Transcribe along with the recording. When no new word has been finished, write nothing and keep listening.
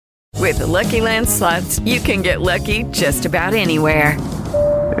With the Lucky Land Slots, you can get lucky just about anywhere.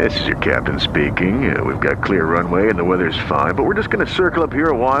 This is your captain speaking. We've got clear runway and the weather's fine, but we're just going to circle up here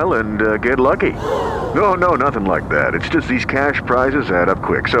a while and get lucky. No, nothing like that. It's just these cash prizes add up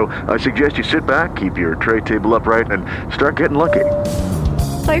quick. So I suggest you sit back, keep your tray table upright, and start getting lucky.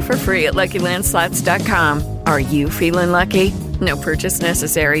 Play for free at LuckyLandSlots.com. Are you feeling lucky? No purchase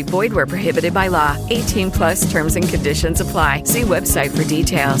necessary. Void where prohibited by law. 18+ terms and conditions apply. See website for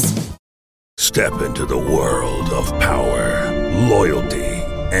details. Step into the world of power, loyalty,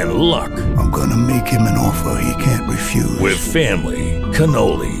 and luck. I'm gonna make him an offer he can't refuse. With family,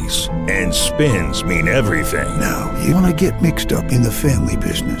 cannolis, and spins mean everything. Now, you wanna get mixed up in the family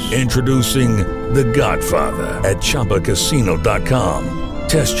business. Introducing The Godfather at ChumbaCasino.com.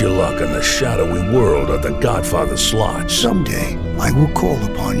 Test your luck in the shadowy world of The Godfather slot. Someday, I will call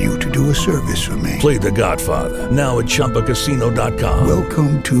upon you to do a service for me. Play The Godfather, now at ChumbaCasino.com.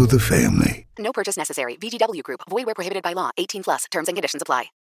 Welcome to the family. No purchase necessary. VGW Group. Void where prohibited by law. 18+. Terms and conditions apply.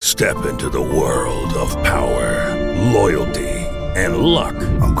 Step into the world of power, loyalty, and luck.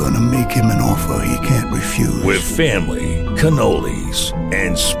 I'm gonna make him an offer he can't refuse. With family, cannolis,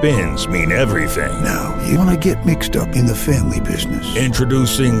 and spins mean everything. Now, you wanna get mixed up in the family business.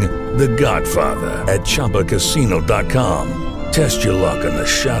 Introducing The Godfather at ChumbaCasino.com. Test your luck in the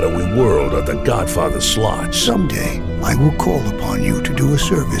shadowy world of The Godfather slot. Someday, I will call upon you to do a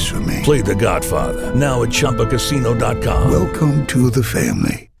service for me. Play The Godfather, now at ChumbaCasino.com. Welcome to the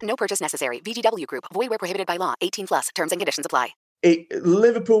family. No purchase necessary. VGW Group. Void where prohibited by law. 18+. Terms and conditions apply.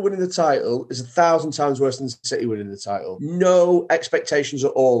 Liverpool winning the title is 1,000 times worse than City winning the title. No expectations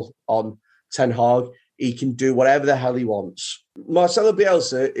at all on Ten Hag. He can do whatever the hell he wants. Marcelo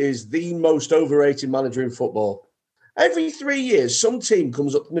Bielsa is the most overrated manager in football. Every 3 years, some team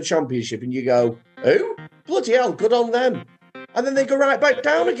comes up from the Championship and you go, who? Bloody hell, good on them. And then they go right back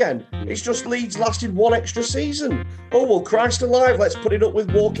down again. It's just Leeds lasted one extra season. Oh, well, Christ alive, let's put it up with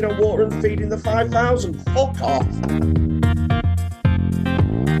walking on water and feeding the 5,000. Fuck off.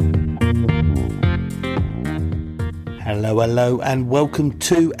 Hello, and welcome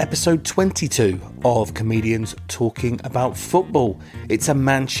to episode 22 of Comedians Talking About Football. It's a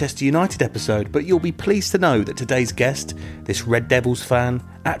Manchester United episode, but you'll be pleased to know that today's guest, this Red Devils fan,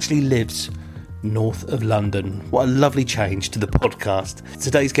 actually lives north of London. What a lovely change to the podcast.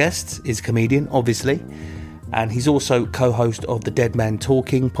 Today's guest is a comedian, obviously, and he's also co-host of the Dead Man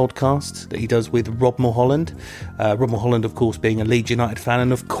Talking podcast that he does with Rob Mulholland. Rob Mulholland, of course, being a Leeds United fan,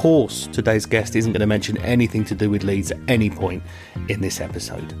 and of course, today's guest isn't going to mention anything to do with Leeds at any point in this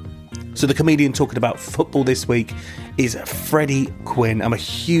episode. So the comedian talking about football this week is Freddie Quinn. I'm a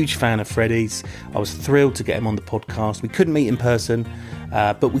huge fan of Freddie's. I was thrilled to get him on the podcast. We couldn't meet in person,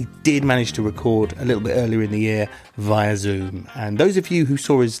 but we did manage to record a little bit earlier in the year via Zoom. And those of you who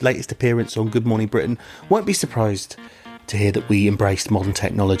saw his latest appearance on Good Morning Britain won't be surprised to hear that we embraced modern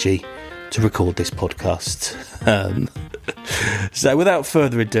technology to record this podcast. So without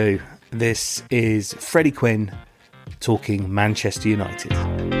further ado, this is Freddie Quinn talking Manchester United.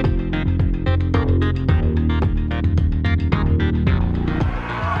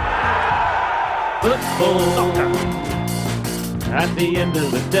 Football. At the end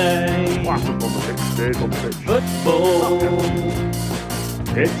of the day, football.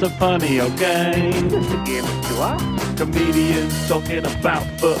 It's a funny old game. Comedians talking about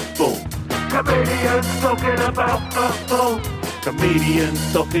football. Comedians talking about football.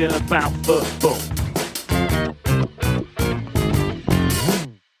 Comedians talking about football.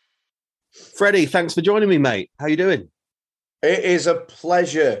 Freddie, thanks for joining me, mate. How you doing? It is a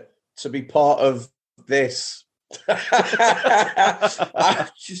pleasure to be part of this. I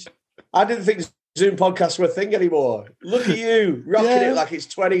didn't think Zoom podcasts were a thing anymore. Look at you, rocking it like it's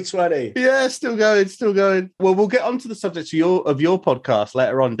 2020. Yeah, still going. Well, we'll get onto the subject of your podcast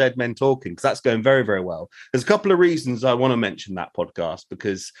later on, Dead Men Talking, because that's going very, very well. There's a couple of reasons I want to mention that podcast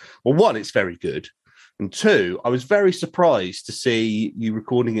because, well, one, it's very good. And two, I was very surprised to see you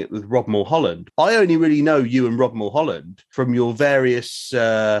recording it with Rob Mulholland. I only really know you and Rob Mulholland from your various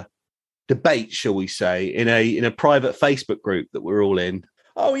debates, shall we say, in a private Facebook group that we're all in.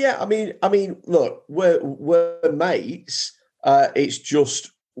 Oh yeah, I mean, look, we're mates. It's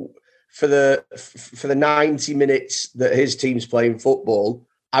just for the 90 minutes that his team's playing football,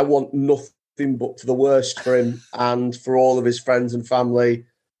 I want nothing but for the worst for him and for all of his friends and family.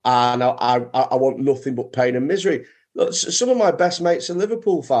 And I want nothing but pain and misery. Look, some of my best mates are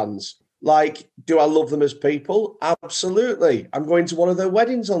Liverpool fans. Like, do I love them as people? Absolutely. I'm going to one of their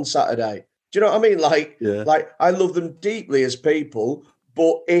weddings on Saturday. Do you know what I mean? Like I love them deeply as people.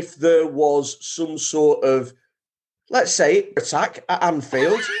 But if there was some sort of, let's say, attack at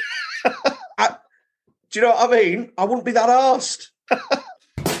Anfield, Do you know what I mean? I wouldn't be that arsed.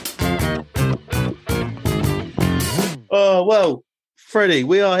 Oh, well, Freddie,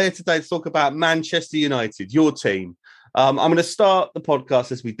 we are here today to talk about Manchester United, your team. I'm going to start the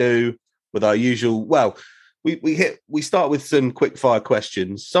podcast as we do with our usual. Well, we start with some quick fire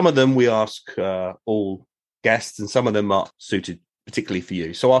questions. Some of them we ask all guests, and some of them are suited particularly for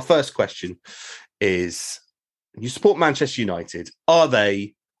you. So our first question is: you support Manchester United? Are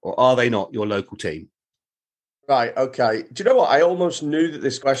they or are they not your local team? Right. Okay. Do you know what? I almost knew that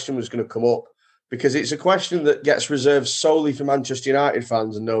this question was going to come up because it's a question that gets reserved solely for Manchester United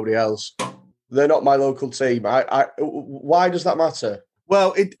fans and nobody else. They're not my local team. Why does that matter?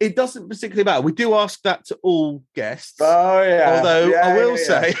 Well, it doesn't particularly matter. We do ask that to all guests. Oh, yeah. Although I will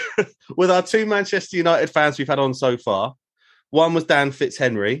say, with our two Manchester United fans we've had on so far, one was Dan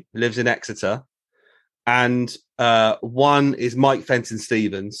Fitzhenry, who lives in Exeter, and one is Mike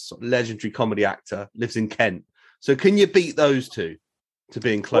Fenton-Stevens, legendary comedy actor, lives in Kent. So can you beat those two to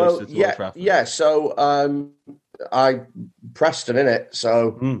being closer to Old Trafford? Yeah, so I Preston, innit?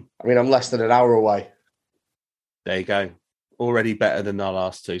 So, I mean, I'm less than an hour away. There you go. Already better than our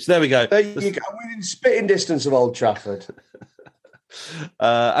last two. So there we go. There you go. Within spitting distance of Old Trafford.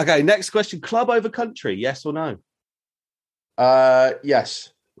 Okay, next question. Club over country, yes or no? Yes.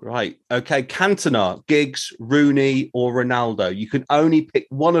 Right. Okay, Cantona, Giggs, Rooney or Ronaldo. You can only pick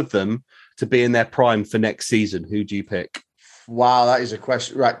one of them to be in their prime for next season. Who do you pick? Wow, that is a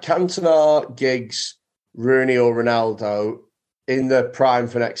question. Right, Cantona, Giggs, Rooney or Ronaldo in the prime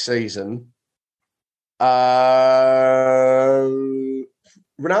for next season.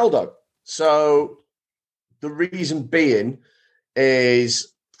 Ronaldo. So the reason being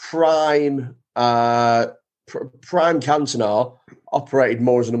is prime Cantona operated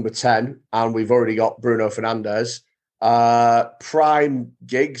more as a number 10, and we've already got Bruno Fernandes. Prime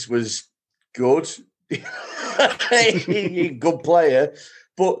Giggs was good. Good player.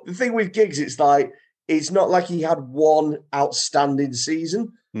 But the thing with Giggs, it's not like he had one outstanding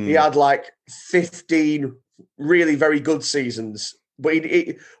season. He had like 15 really very good seasons. But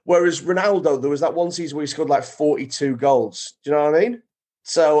whereas Ronaldo, there was that one season where he scored like 42 goals. Do you know what I mean?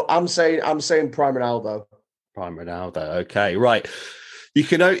 So I'm saying prime Ronaldo. Prime Ronaldo. Okay, right. You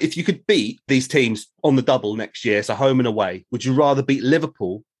can, if you could beat these teams on the double next year, so home and away, would you rather beat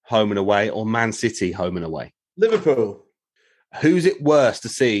Liverpool home and away or Man City home and away? Liverpool. Who's it worse to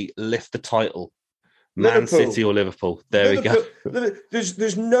see lift the title? Man City or Liverpool? There we go.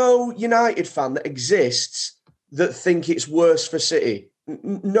 There's no United fan that exists that think it's worse for City.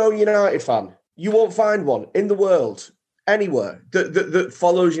 No United fan. You won't find one in the world, anywhere, that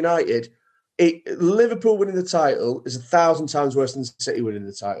follows United. Liverpool winning the title is 1,000 times worse than City winning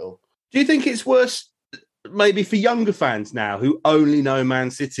the title. Do you think it's worse maybe for younger fans now who only know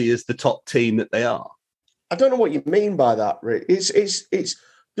Man City as the top team that they are? I don't know what you mean by that, Rick. It's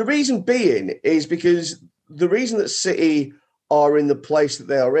the reason being is because the reason that City are in the place that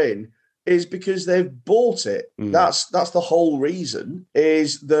they are in is because they've bought it. That's the whole reason,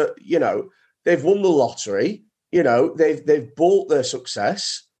 is that, they've won the lottery, they've bought their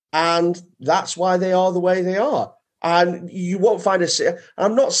success, and that's why they are the way they are. And you won't find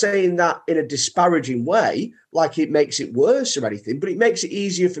I'm not saying that in a disparaging way, like it makes it worse or anything, but it makes it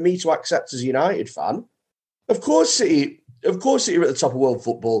easier for me to accept as a United fan. Of course, City are at the top of world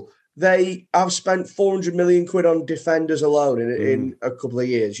football. They have spent 400 million quid on defenders alone in a couple of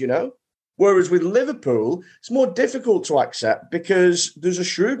years, Whereas with Liverpool, it's more difficult to accept because there's a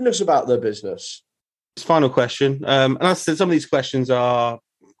shrewdness about their business. Final question. And as I said, some of these questions are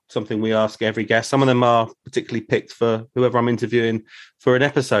something we ask every guest. Some of them are particularly picked for whoever I'm interviewing for an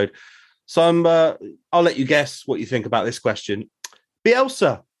episode. So I'll let you guess what you think about this question.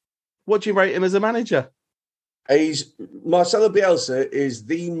 Bielsa, what do you rate him as a manager? Marcelo Bielsa is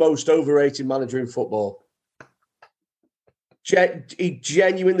the most overrated manager in football. He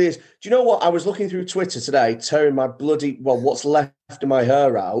genuinely is. Do you know what? I was looking through Twitter today, tearing my what's left of my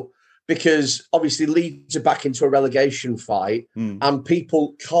hair out, because obviously Leeds are back into a relegation fight and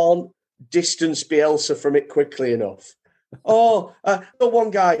people can't distance Bielsa from it quickly enough.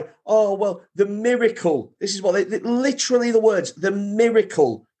 One guy, the miracle. This is what literally the words, the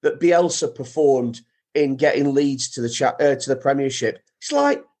miracle that Bielsa performed in getting Leeds to the Premiership. It's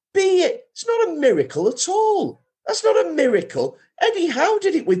like, it's not a miracle at all. That's not a miracle. Eddie Howe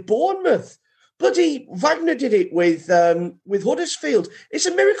did it with Bournemouth. Bloody Wagner did it with Huddersfield. It's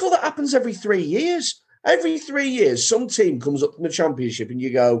a miracle that happens every 3 years. Every 3 years, some team comes up in the Championship and you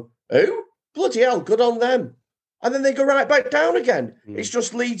go, oh, bloody hell, good on them. And then they go right back down again. It's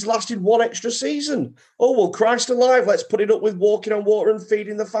just Leeds lasted one extra season. Oh, well, Christ alive, let's put it up with walking on water and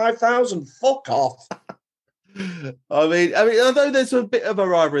feeding the 5,000. Fuck off. I mean, although there's a bit of a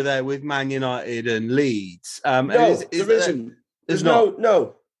rivalry there with Man United and Leeds. No, there isn't. There's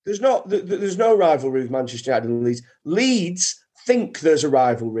no rivalry with Manchester United and Leeds. Leeds think there's a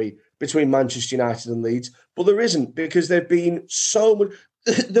rivalry between Manchester United and Leeds, but there isn't, because there've been so much.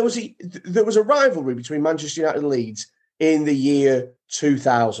 There was a rivalry between Manchester United and Leeds in the year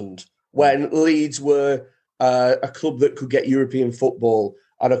 2000, when Leeds were a club that could get European football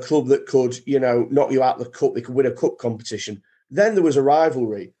and a club that could, knock you out of the cup. They could win a cup competition. Then there was a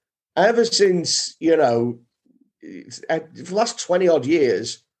rivalry. Ever since, for the last 20 odd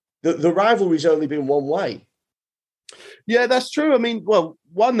years, the rivalry's only been one way. Yeah, that's true. I mean, well,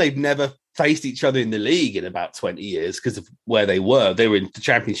 one, they've never faced each other in the league in about 20 years because of where they were. They were in the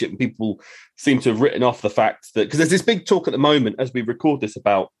Championship, and people seem to have written off the fact that, because there's this big talk at the moment as we record this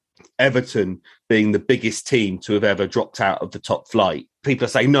about Everton being the biggest team to have ever dropped out of the top flight. People are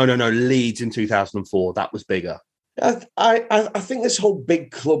saying, no, Leeds in 2004, that was bigger. I think this whole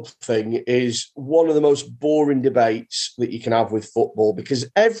big club thing is one of the most boring debates that you can have with football, because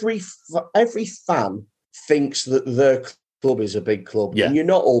every fan thinks that their club is a big club, and you're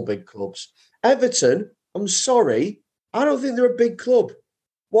not all big clubs. Everton, I'm sorry, I don't think they're a big club.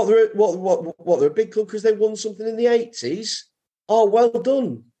 They're a big club because they won something in the 80s? Oh, well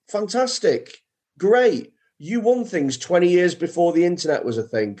done. Fantastic. Great. You won things 20 years before the internet was a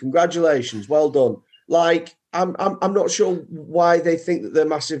thing. Congratulations. Well done. Like, I'm not sure why they think that they're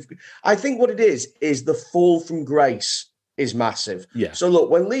massive. I think what it is the fall from grace is massive. Yeah. So look,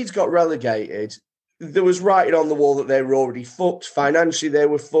 when Leeds got relegated, there was writing on the wall that they were already fucked. Financially, they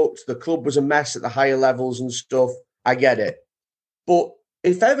were fucked. The club was a mess at the higher levels and stuff. I get it. But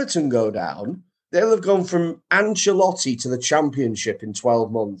if Everton go down, they'll have gone from Ancelotti to the Championship in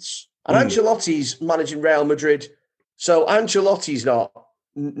 12 months. And Ancelotti's managing Real Madrid. So Ancelotti's not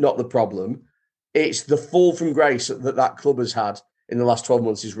the problem. It's the fall from grace that club has had in the last 12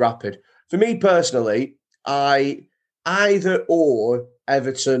 months is rapid. For me personally, either or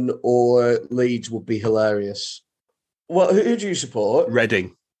Everton or Leeds would be hilarious. Well, who do you support?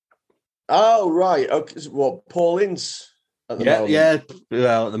 Reading. Oh, right. Okay. What, Paul Ince at the moment? Yeah.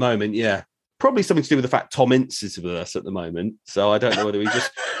 Well, at the moment, yeah. Probably something to do with the fact Tom Ince is with us at the moment. So I don't know whether we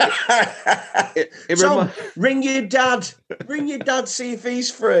just... Tom, ring your dad. Ring your dad, see if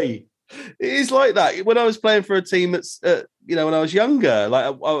he's free. It is like that. When I was playing for a team that's, when I was younger,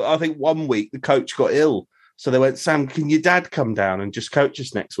 like I think one week the coach got ill. So they went, Sam, can your dad come down and just coach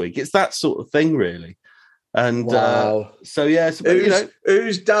us next week? It's that sort of thing, really. And wow.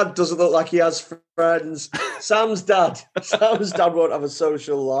 Whose dad doesn't look like he has friends? Sam's dad. Sam's dad won't have a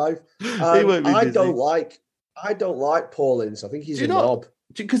social life. I don't like Paul Ince. I think he's a knob.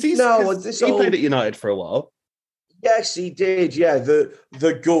 Because he played at United for a while. Yes, he did. Yeah,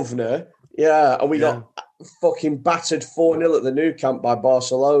 the governor. Yeah, and we got fucking battered 4-0 at the Nou Camp by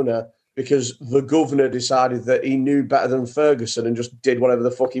Barcelona because the governor decided that he knew better than Ferguson and just did whatever the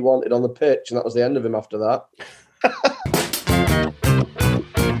fuck he wanted on the pitch, and that was the end of him after that.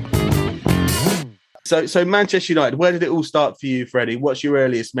 So Manchester United, where did it all start for you, Freddie? What's your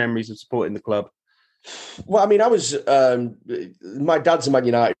earliest memories of supporting the club? Well, I mean, I was my dad's a Man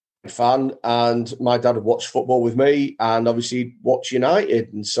United fan, and my dad would watch football with me and obviously watch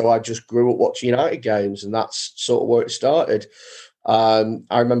United, and so I just grew up watching United games, and that's sort of where it started. I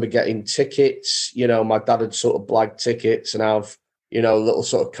remember getting tickets. My dad had sort of blagged tickets and have little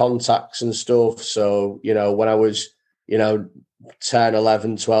sort of contacts and stuff. So when I was 10,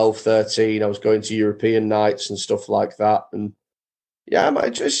 11, 12, 13, I was going to European nights and stuff like that. And yeah, I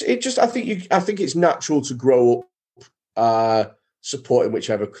think it's natural to grow up supporting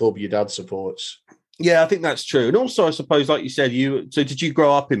whichever club your dad supports. Yeah, I think that's true. And also, I suppose, like you said, so did you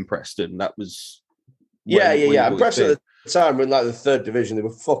grow up in Preston? That was yeah. And Preston at the time were in like the third division. They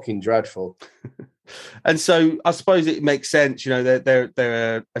were fucking dreadful. And so I suppose it makes sense.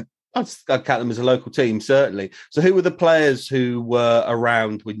 They're I'd count them as a local team, certainly. So who were the players who were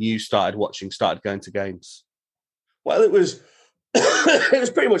around when you started going to games? Well, it was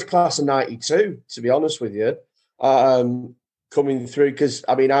pretty much class of 92, to be honest with you. Coming through, because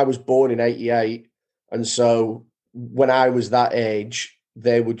I mean, I was born in 88, and so when I was that age,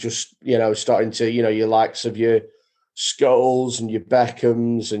 they were just starting to your likes of your Scholes and your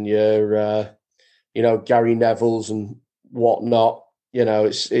Beckhams and your Gary Nevilles and whatnot.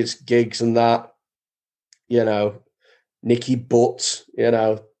 It's Giggs and that, Nicky Butt,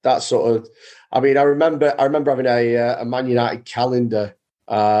 that sort of. I mean, I remember having a Man United calendar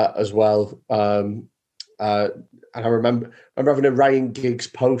as well. And I remember having a Ryan Giggs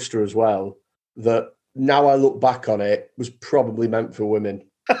poster as well that, now I look back on it, was probably meant for women.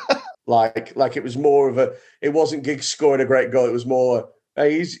 Like it was more of a. It wasn't Giggs scoring a great goal. It was more.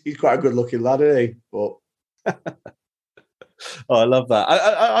 Hey, he's quite a good looking lad, isn't he? But oh, I love that.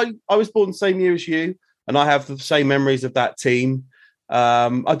 I was born the same year as you, and I have the same memories of that team.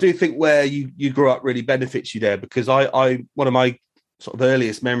 I do think where you grew up really benefits you there, because I one of my sort of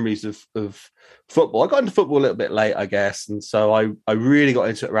earliest memories of football. I got into football a little bit late, I guess, and so I really got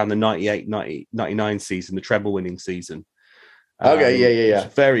into it around the 98-99 season, the treble winning season. Okay, yeah.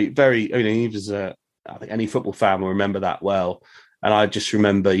 Very, very. I mean, he was I think any football fan will remember that well. And I just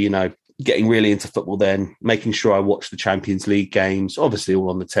remember, getting really into football then, making sure I watched the Champions League games, obviously all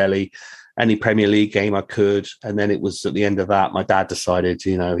on the telly, any Premier League game I could. And then it was at the end of that, my dad decided,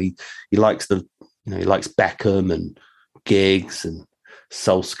 he likes he likes Beckham and Giggs and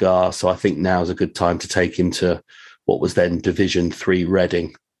Solskjaer. So I think now is a good time to take him to what was then Division 3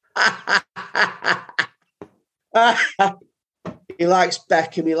 Reading. He likes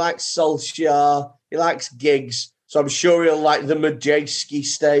Beckham, he likes Solskjaer, he likes Giggs. So I'm sure he'll like the Madejski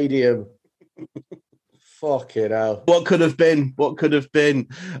Stadium. Fucking hell. What could have been?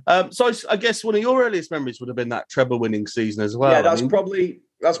 So I guess one of your earliest memories would have been that treble winning season as well. Yeah, that's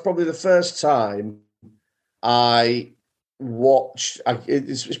probably the first time I watched.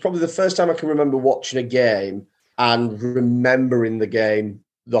 It's probably the first time I can remember watching a game and remembering the game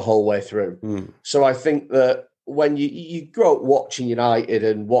the whole way through. So I think that when you grow up watching United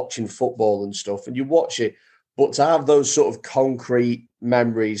and watching football and stuff, and you watch it, but to have those sort of concrete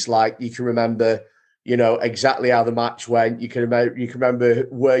memories, like you can remember, exactly how the match went. You can remember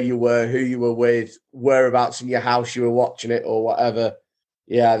where you were, who you were with, whereabouts in your house you were watching it, or whatever.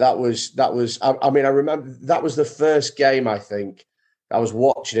 Yeah, that was. I mean, I remember that was the first game. I think I was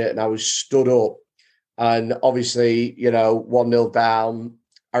watching it and I was stood up, and obviously, 1-0 down.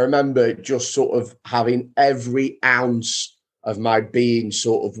 I remember just sort of having every ounce of my being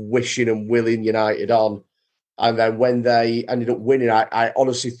sort of wishing and willing United on. And then when they ended up winning, I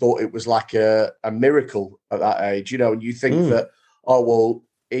honestly thought it was like a miracle at that age, and you think that,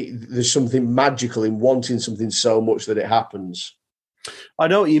 there's something magical in wanting something so much that it happens. I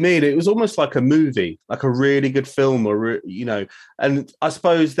know what you mean. It was almost like a movie, like a really good film, and I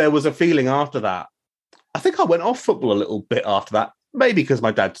suppose there was a feeling after that. I think I went off football a little bit after that, maybe because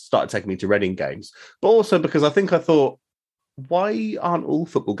my dad started taking me to Reading games, but also because I thought, why aren't all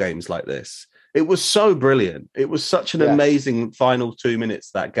football games like this? It was so brilliant. It was such an amazing final 2 minutes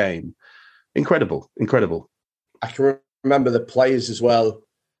of that game. Incredible. I can remember the players as well,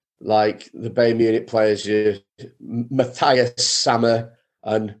 like the Bayern Munich players, Matthias Sammer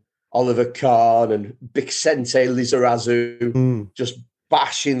and Oliver Kahn and Bixente Lizarazu just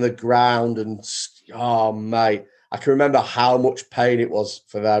bashing the ground. And, oh, mate, I can remember how much pain it was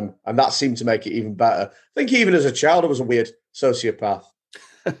for them. And that seemed to make it even better. I think even as a child, I was a weird sociopath.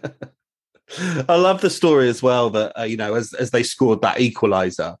 I love the story as well that, as they scored that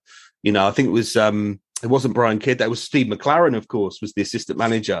equaliser, I think it wasn't Brian Kidd, that was Steve McLaren, of course, was the assistant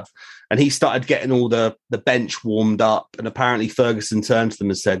manager. And he started getting all the bench warmed up. And apparently Ferguson turned to them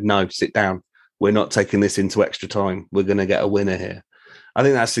and said, no, sit down. We're not taking this into extra time. We're going to get a winner here. I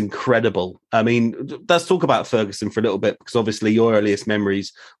think that's incredible. I mean, let's talk about Ferguson for a little bit, because obviously your earliest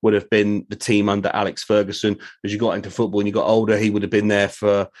memories would have been the team under Alex Ferguson. As you got into football and you got older, he would have been there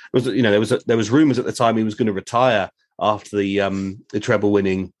for. There was rumours at the time he was going to retire after the treble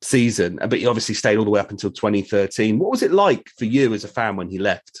winning season, but he obviously stayed all the way up until 2013. What was it like for you as a fan when he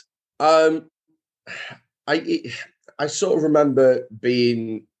left? I sort of remember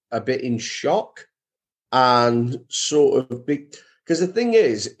being a bit in shock and sort of big. Because the thing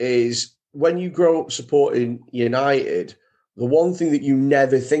is when you grow up supporting United, the one thing that you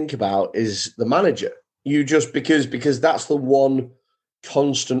never think about is the manager. You just because that's the one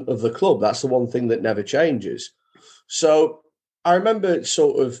constant of the club. That's the one thing that never changes. So I remember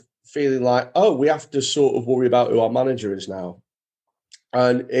sort of feeling like, we have to sort of worry about who our manager is now.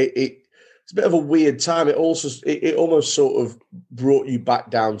 And it's a bit of a weird time. It almost sort of brought you back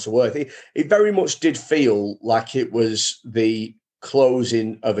down to earth. It very much did feel like it was the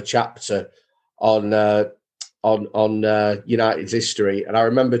closing of a chapter on United's history. And I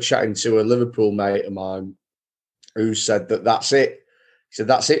remember chatting to a Liverpool mate of mine who said that's it. He said,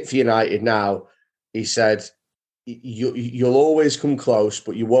 that's it for United now. He said, you'll always come close,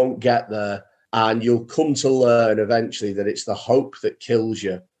 but you won't get there. And you'll come to learn eventually that it's the hope that kills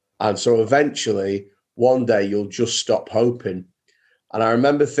you. And so eventually, one day, you'll just stop hoping. And I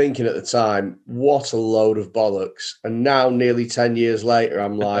remember thinking at the time, what a load of bollocks. And now, nearly 10 years later,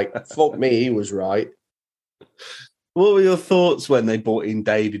 I'm like, fuck me, he was right. What were your thoughts when they brought in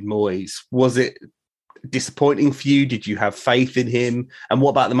David Moyes? Was it disappointing for you? Did you have faith in him? And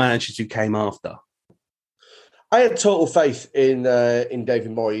what about the managers who came after? I had total faith in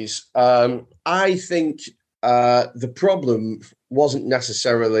David Moyes. I think the problem wasn't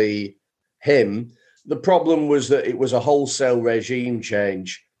necessarily him. The problem was that it was a wholesale regime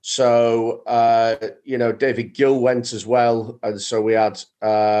change. So, David Gill went as well. And so we had,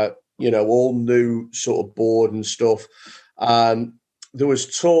 all new sort of board and stuff. There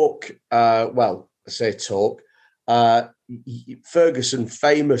was talk, Ferguson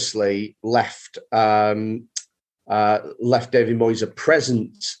famously left David Moyes a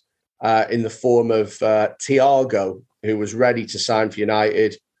present in the form of Thiago, who was ready to sign for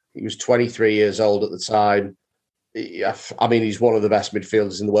United. He was 23 years old at the time. I mean, he's one of the best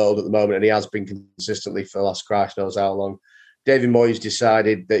midfielders in the world at the moment, and he has been consistently for the last Christ knows how long. David Moyes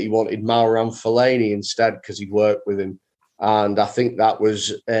decided that he wanted Marouane Fellaini instead because he'd worked with him. And I think that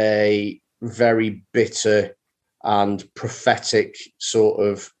was a very bitter and prophetic sort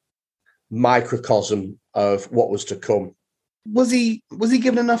of microcosm of what was to come. Was he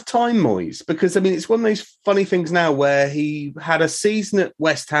given enough time, Moyes? Because, I mean, it's one of those funny things now where he had a season at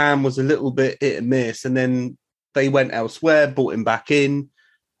West Ham, was a little bit hit and miss, and then they went elsewhere, brought him back in,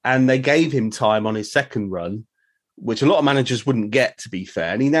 and they gave him time on his second run, which a lot of managers wouldn't get, to be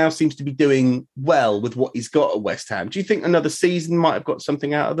fair. And he now seems to be doing well with what he's got at West Ham. Do you think another season might have got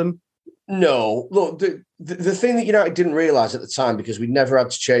something out of them? No. Look, the thing that United didn't realise at the time, because we'd never had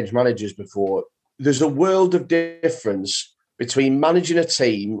to change managers before, there's a world of difference between managing a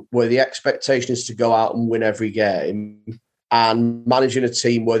team where the expectation is to go out and win every game and managing a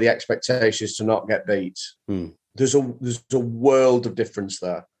team where the expectation is to not get beat. There's a world of difference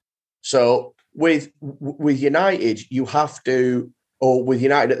there. So with United, you have to, or with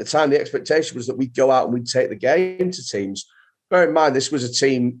United at the time, the expectation was that we'd go out and we'd take the game to teams. Bear in mind, this was a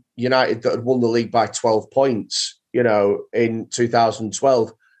team, United, that had won the league by 12 points, in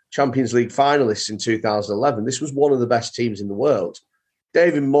 2012. Champions League finalists in 2011. This was one of the best teams in the world.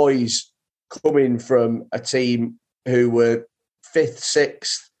 David Moyes coming from a team who were 5th,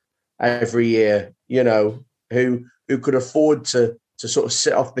 6th every year, who could afford to sort of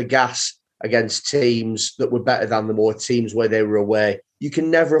sit off the gas against teams that were better than them or teams where they were away. You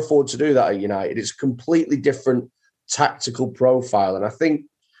can never afford to do that at United. It's a completely different tactical profile. And I think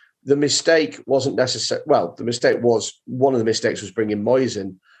the mistake wasn't necessarily, well, the mistake was, one of the mistakes was bringing Moyes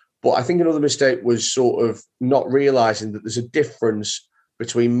in. But I think another mistake was sort of not realising that there's a difference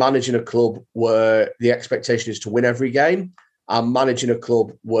between managing a club where the expectation is to win every game and managing a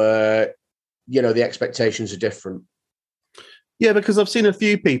club where, the expectations are different. Yeah, because I've seen a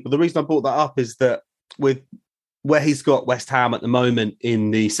few people. The reason I brought that up is that with where he's got West Ham at the moment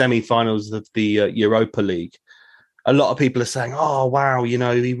in the semi-finals of the Europa League, a lot of people are saying, oh, wow,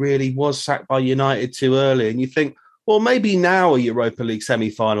 he really was sacked by United too early. And you think, well, maybe now a Europa League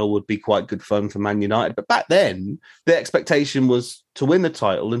semi-final would be quite good fun for Man United. But back then, the expectation was to win the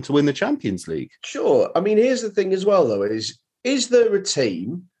title and to win the Champions League. Sure. I mean, here's the thing as well, though, is there a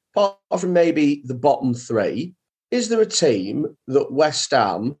team, apart from maybe the bottom three, is there a team that West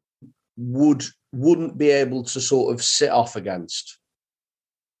Ham wouldn't be able to sort of sit off against?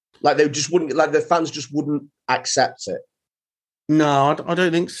 Like they just wouldn't, like the fans just wouldn't accept it? No, I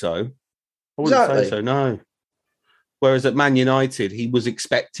don't think so. I wouldn't say so, no. Whereas at Man United, he was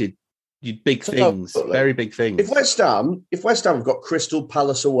expected big things, very big things. If West Ham have got Crystal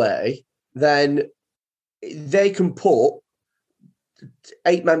Palace away, then they can put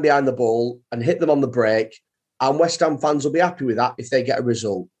 8 men behind the ball and hit them on the break, and West Ham fans will be happy with that if they get a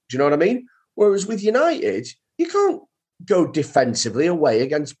result. Do you know what I mean? Whereas with United, you can't go defensively away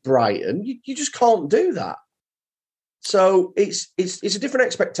against Brighton. You just can't do that. So it's a different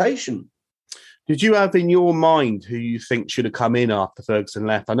expectation. Did you have in your mind who you think should have come in after Ferguson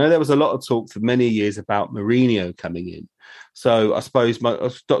left? I know there was a lot of talk for many years about Mourinho coming in. So I suppose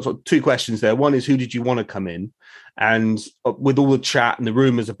I've got 2 questions there. One is, who did you want to come in? And with all the chat and the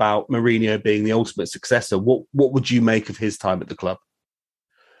rumours about Mourinho being the ultimate successor, what would you make of his time at the club?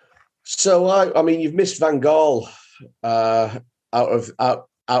 So, I mean, you've missed Van Gaal out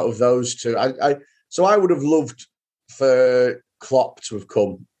of those two. So I would have loved for Klopp to have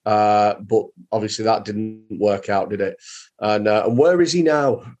come. But obviously that didn't work out, did it? And where is he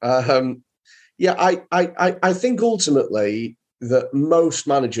now? I think ultimately that most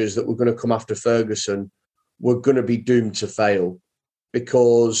managers that were going to come after Ferguson were going to be doomed to fail,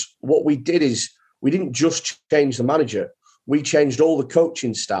 because what we did is we didn't just change the manager. We changed all the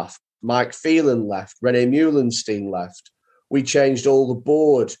coaching staff. Mike Phelan left. René Meulenstein left. We changed all the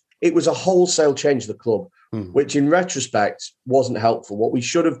board. It was a wholesale change of the club, which in retrospect wasn't helpful. What we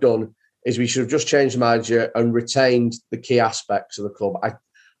should have done is we should have just changed the manager and retained the key aspects of the club. I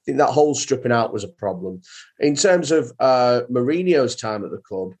think that whole stripping out was a problem. In terms of Mourinho's time at the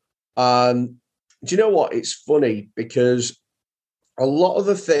club, do you know what? It's funny because a lot of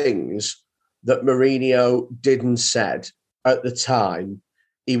the things that Mourinho did and said at the time,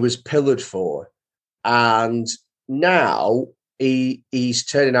 he was pillared for. And now he's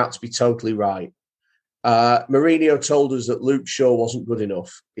turning out to be totally right. Mourinho told us that Luke Shaw wasn't good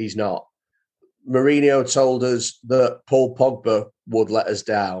enough. He's not. Mourinho told us that Paul Pogba would let us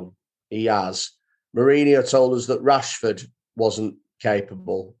down. He has. Mourinho told us that Rashford wasn't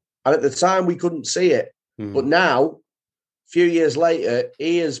capable. And at the time, we couldn't see it. But now, a few years later,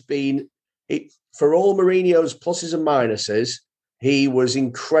 he has been, for all Mourinho's pluses and minuses, he was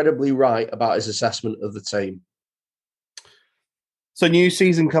incredibly right about his assessment of the team. So new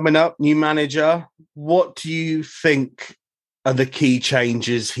season coming up, new manager. What do you think are the key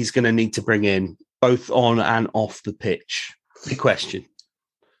changes he's going to need to bring in, both on and off the pitch? Big question.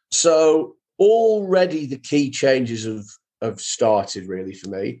 So already the key changes have started, really, for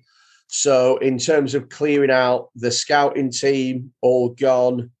me. So in terms of clearing out the scouting team, all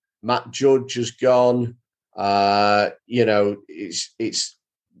gone. Matt Judge has gone. It's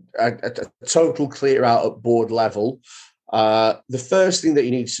a total clear out at board level. The first thing that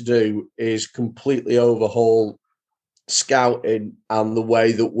he needs to do is completely overhaul scouting and the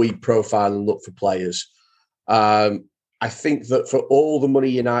way that we profile and look for players. I think that for all the money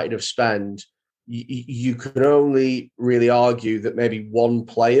United have spent, you can only really argue that maybe one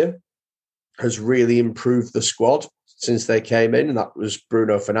player has really improved the squad since they came in, and that was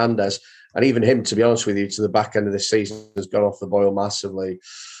Bruno Fernandes. And even him, to be honest with you, to the back end of this season has gone off the boil massively.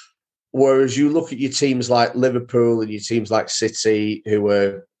 Whereas you look at your teams like Liverpool and your teams like City, who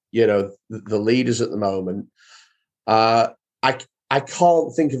are, the leaders at the moment, I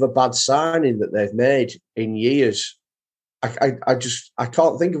can't think of a bad signing that they've made in years. I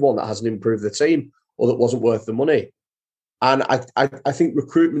can't think of one that hasn't improved the team or that wasn't worth the money. And I think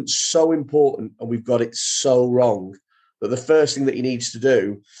recruitment's so important, and we've got it so wrong, that the first thing that he needs to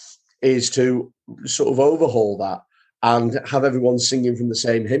do is to sort of overhaul that and have everyone singing from the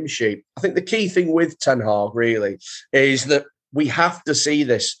same hymn sheet. I think the key thing with Ten Hag, really, is that we have to see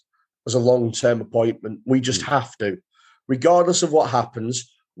this as a long-term appointment. We just have to. Regardless of what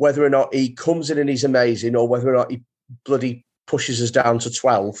happens, whether or not he comes in and he's amazing or whether or not he bloody pushes us down to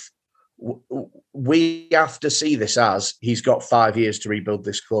 12th, we have to see this as he's got 5 years to rebuild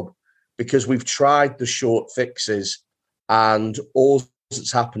this club, because we've tried the short fixes and all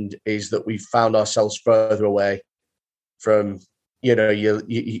that's happened is that we've found ourselves further away from,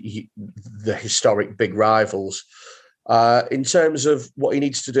 the historic big rivals. In terms of what he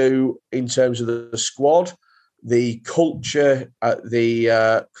needs to do in terms of the squad, the culture at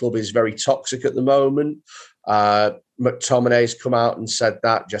the club is very toxic at the moment. McTominay's come out and said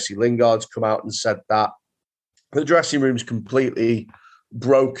that. Jesse Lingard's come out and said that. The dressing room's completely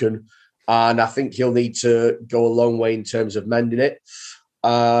broken, and I think he'll need to go a long way in terms of mending it.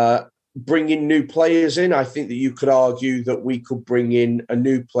 Bringing new players in, I think that you could argue that we could bring in a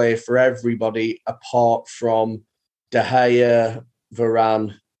new player for everybody apart from De Gea,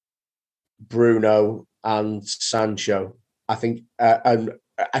 Varane, Bruno and Sancho. I think, and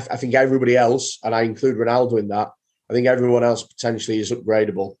I think everybody else, and I include Ronaldo in that, I think everyone else potentially is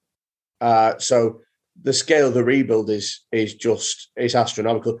upgradable. So the scale of the rebuild is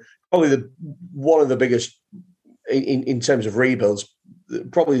astronomical. Probably one of the biggest in terms of rebuilds.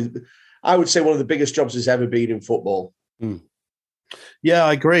 Probably, I would say one of the biggest jobs there's ever been in football. Mm. Yeah,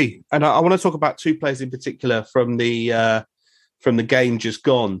 I agree, and I want to talk about two players in particular from the game just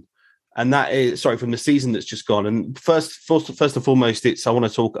gone, and that is from the season that's just gone. And first and foremost, I want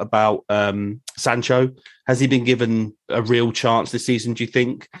to talk about Sancho. Has he been given a real chance this season, do you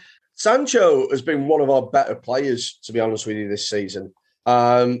think? Sancho has been one of our better players, to be honest with you, this season.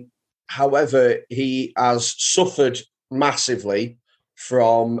 However, he has suffered massively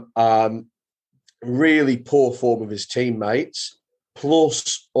from really poor form of his teammates,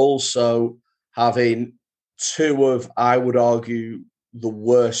 plus also having two of, I would argue, the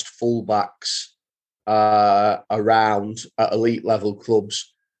worst fullbacks around at elite level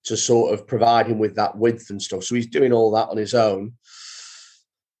clubs to sort of provide him with that width and stuff. So he's doing all that on his own.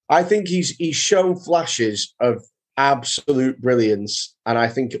 I think he's shown flashes of absolute brilliance, and I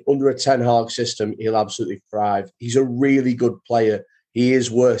think under a Ten Hag system, he'll absolutely thrive. He's a really good player. He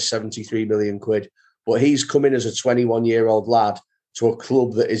is worth 73 million quid, but he's come in as a 21-year-old lad to a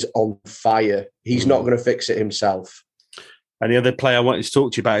club that is on fire. He's not going to fix it himself. And the other player I wanted to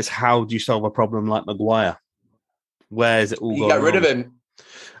talk to you about is, how do you solve a problem like Maguire? Where is it all You going get rid wrong? of him.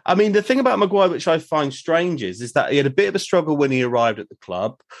 I mean, the thing about Maguire, which I find strange, is that he had a bit of a struggle when he arrived at the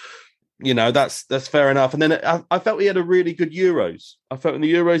club. You know, that's fair enough. And then I felt he had a really good Euros. I felt in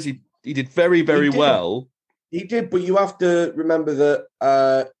the Euros he did very, very well. He did, but you have to remember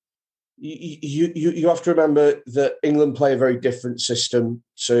that you have to remember that England play a very different system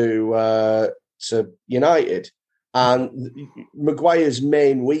to United. And Maguire's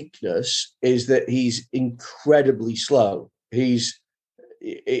main weakness is that he's incredibly slow. He's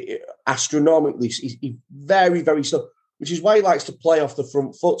astronomically, he's very, very slow, which is why he likes to play off the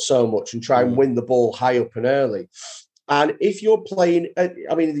front foot so much and try and win the ball high up and early. And if you're playing,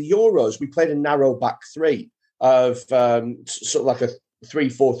 I mean, in the Euros, we played a narrow back three of sort of like a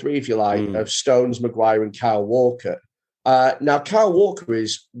 3-4-3, if you like, of Stones, Maguire and Kyle Walker. Now, Kyle Walker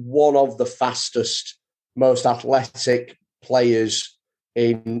is one of the fastest, most athletic players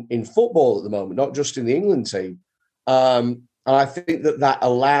in football at the moment, not just in the England team. And I think that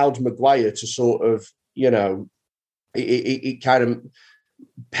allowed Maguire to sort of, you know, it kind of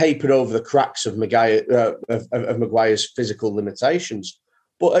papered over the cracks of Maguire's physical limitations.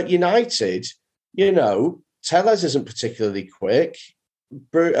 But at United, you know, Telles isn't particularly quick.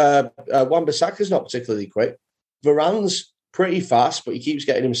 Wan-Bissaka's not particularly quick. Varane's pretty fast, but he keeps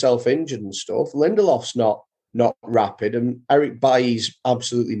getting himself injured and stuff. Lindelof's not rapid, and Eric Bailly's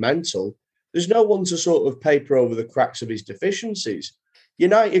absolutely mental. There's no one to sort of paper over the cracks of his deficiencies.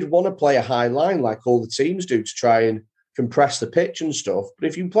 United want to play a high line like all the teams do to try and compress the pitch and stuff. But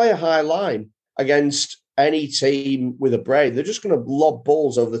if you play a high line against any team with a brain, they're just going to lob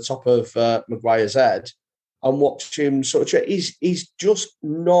balls over the top of Maguire's head and watch him sort of. He's just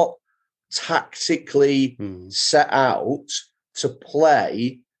not tactically set out to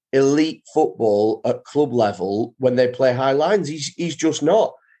play elite football at club level when they play high lines. He's just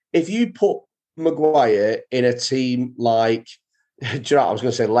not. If you put Maguire in a team like, do you know what, I was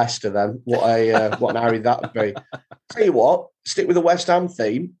going to say Leicester then. What an Harry that would be. Tell you what, stick with the West Ham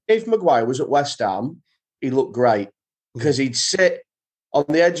theme. If Maguire was at West Ham, he'd look great because he'd sit on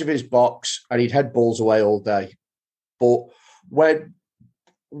the edge of his box and he'd head balls away all day. But when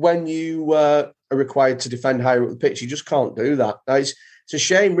you are required to defend higher up the pitch, you just can't do that. Now, it's a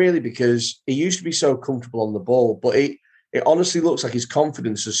shame, really, because he used to be so comfortable on the ball, but it honestly looks like his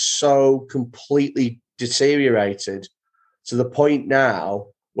confidence has so completely deteriorated to the point now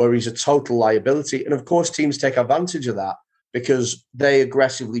where he's a total liability. And of course, teams take advantage of that because they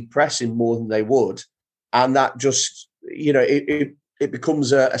aggressively press him more than they would. And that just, you know, it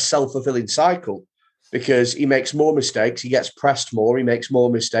becomes a self-fulfilling cycle because he makes more mistakes, he gets pressed more, he makes more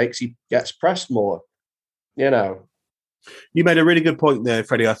mistakes, he gets pressed more, you know. You made a really good point there,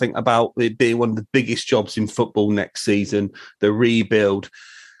 Freddie, I think, about it being one of the biggest jobs in football next season, the rebuild.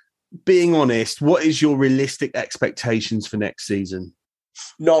 Being honest, what is your realistic expectations for next season?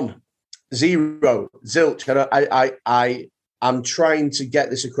 None. Zero. Zilch. I'm trying to get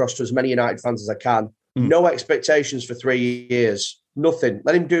this across to as many United fans as I can. No expectations for 3 years. Nothing.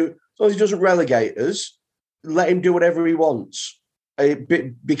 Let him do, as long as he doesn't relegate us, let him do whatever he wants.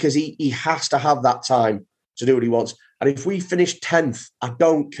 Because he has to have that time to do what he wants. And if we finish 10th, I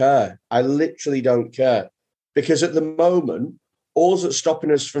don't care. I literally don't care. Because at the moment, all that's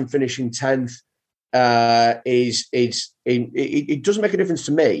stopping us from finishing 10th it doesn't make a difference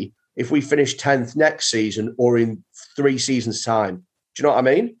to me if we finish 10th next season or in 3 seasons' time. Do you know what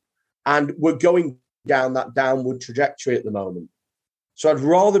I mean? And we're going down that downward trajectory at the moment. So I'd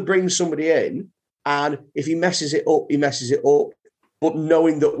rather bring somebody in, and if he messes it up, he messes it up, but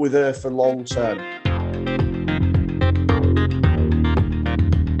knowing that we're there for long term.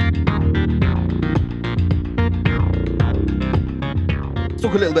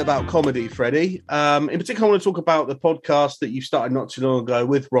 Talk a little bit about comedy, Freddie. In particular, I want to talk about the podcast that you started not too long ago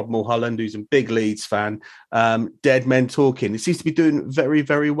with Rob Mulholland, who's a big Leeds fan, Dead Men Talking. It seems to be doing very,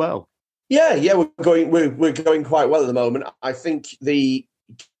 very well. Yeah, we're going quite well at the moment. I think the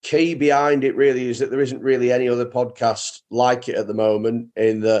key behind it really is that there isn't really any other podcast like it at the moment,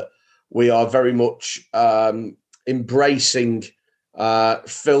 in that we are very much embracing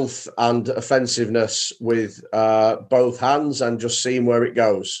filth and offensiveness with both hands and just seeing where it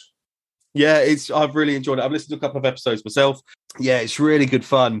goes. Yeah, I've really enjoyed it. I've listened to a couple of episodes myself. Yeah, it's really good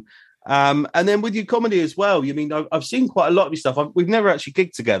fun. And then with your comedy as well, you mean, I've seen quite a lot of your stuff. We've never actually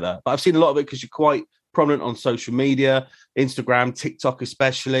gigged together, but I've seen a lot of it because you're quite prominent on social media, Instagram, TikTok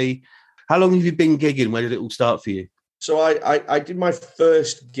especially. How long have you been gigging? Where did it all start for you? So I did my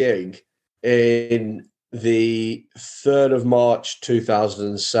first gig in the 3rd of March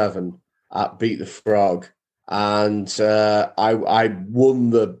 2007 at Beat the Frog, and I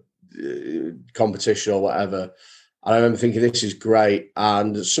won the competition or whatever. And I remember thinking, this is great.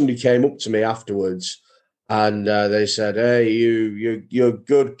 And somebody came up to me afterwards and they said, hey, you're a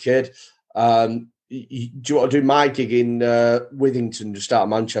good kid. Do you want to do my gig in Withington, just out of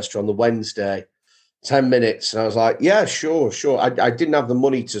Manchester on the Wednesday? 10 minutes. And I was like, yeah, sure. I didn't have the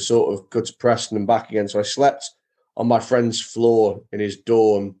money to sort of go to Preston and back again. So I slept on my friend's floor in his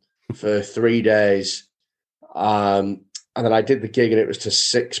dorm for 3 days. And then I did the gig and it was to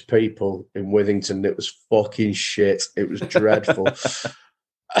 6 people in Withington. It was fucking shit. It was dreadful.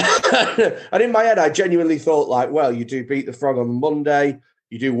 And in my head, I genuinely thought like, well, you do Beat the Frog on Monday,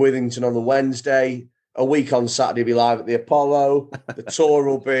 you do Withington on the Wednesday, a week on Saturday be live at the Apollo, the tour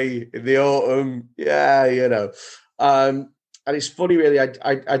will be in the autumn. Yeah, you know. And it's funny, really,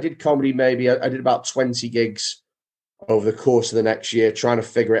 I did comedy maybe, I did about 20 gigs over the course of the next year, trying to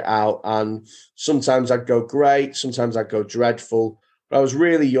figure it out. And sometimes I'd go great, sometimes I'd go dreadful. But I was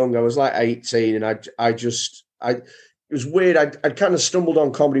really young. I was like 18, and it was weird. I'd kind of stumbled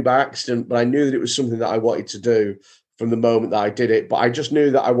on comedy by accident, but I knew that it was something that I wanted to do from the moment that I did it. But I just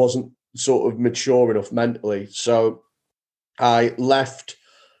knew that I wasn't sort of mature enough mentally. So I left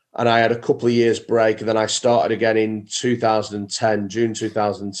and I had a couple of years break, and then I started again in 2010, June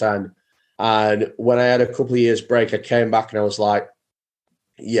 2010. And when I had a couple of years break, I came back and I was like,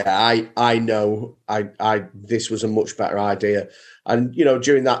 yeah, I know this was a much better idea. And, you know,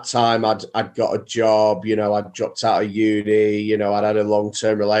 during that time, I'd got a job, you know, I'd dropped out of uni, you know, I'd had a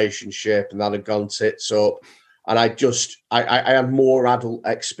long-term relationship and that had gone tits up. And I had more adult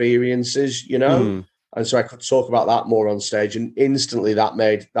experiences, you know, and so I could talk about that more on stage. And instantly that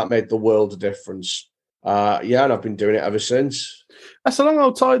made the world a difference. Yeah, and I've been doing it ever since. That's a long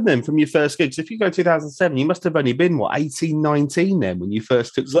old time then from your first gigs. If you go 2007, you must have only been, 18, 19 then when you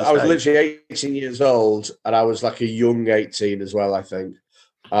first took to the I was stage. literally 18 years old, and I was like a young 18 as well, I think.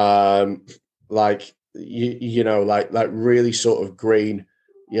 Like, you know, like really sort of green,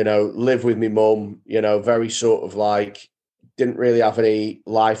 you know, live with me mum, you know, very sort of like, didn't really have any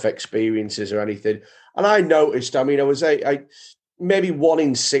life experiences or anything. And I noticed, I mean, I maybe 1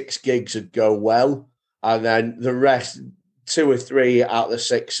 in 6 gigs would go well, and then the rest, 2 or 3 out of the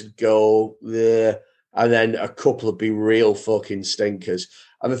 6 would go there, and then a couple would be real fucking stinkers.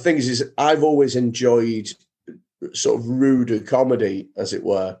 And the thing is I've always enjoyed sort of ruder comedy, as it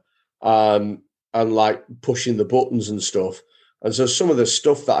were, and like pushing the buttons and stuff. And so some of the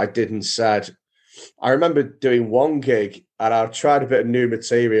stuff that I did and said, I remember doing one gig and I tried a bit of new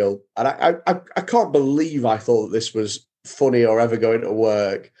material, and I can't believe I thought that this was funny or ever going to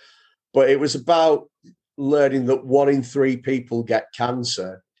work. But it was about learning that 1 in 3 people get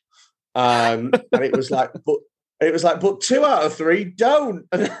cancer. And it was like, but 2 out of 3 don't.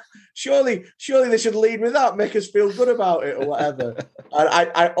 And surely they should lead with that, make us feel good about it or whatever. And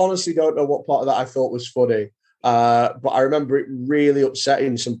I honestly don't know what part of that I thought was funny. But I remember it really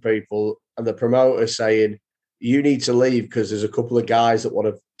upsetting some people, and the promoter saying, you need to leave because there's a couple of guys that want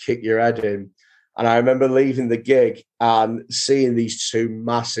to kick your head in. And I remember leaving the gig and seeing these 2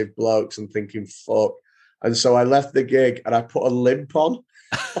 massive blokes and thinking, fuck. And so I left the gig and I put a limp on.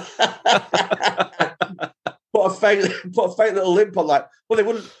 put a fake little limp on, like,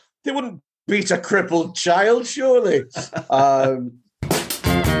 well, they wouldn't beat a crippled child, surely.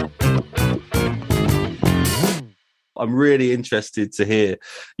 I'm really interested to hear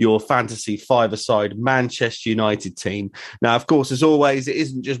your fantasy 5-a-side Manchester United team. Now, of course, as always, it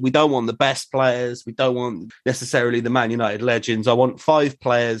isn't just, we don't want the best players. We don't want necessarily the Man United legends. I want 5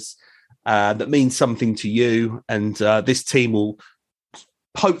 players that mean something to you. And this team will,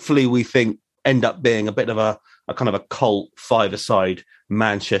 hopefully, we think, end up being a bit of a kind of a cult 5-a-side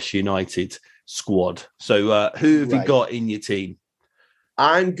Manchester United squad. So who have you got in your team?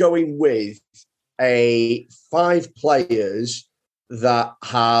 I'm going with 5 players that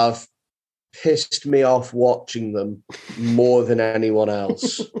have pissed me off watching them more than anyone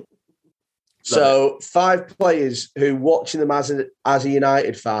else. So 5 players who, watching them as a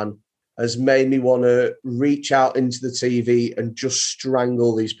United fan, has made me want to reach out into the TV and just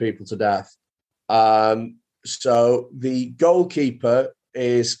strangle these people to death. So the goalkeeper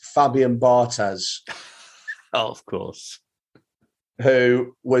is Fabian Barthez. Oh, of course.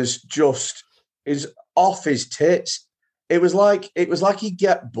 Who was is off his tits. It was like he'd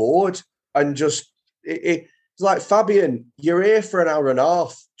get bored and just it's like, Fabian, you're here for an hour and a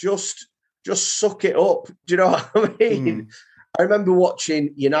half. Just suck it up. Do you know what I mean? I remember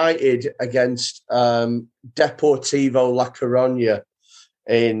watching United against Deportivo La Coruña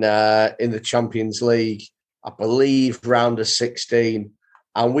in the Champions League, I believe round of 16,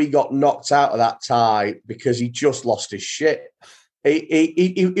 and we got knocked out of that tie because he just lost his shit.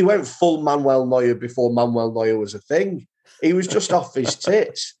 He went full Manuel Neuer before Manuel Neuer was a thing. He was just off his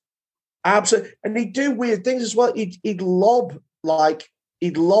tits. Absolutely. And he'd do weird things as well. He'd lob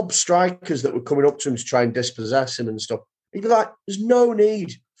strikers that were coming up to him to try and dispossess him and stuff. He'd be like, there's no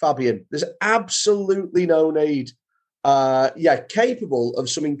need, Fabian. There's absolutely no need. Capable of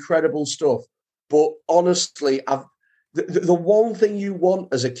some incredible stuff. But honestly, the one thing you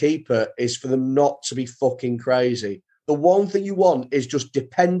want as a keeper is for them not to be fucking crazy. The one thing you want is just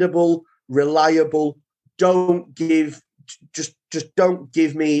dependable, reliable. Don't give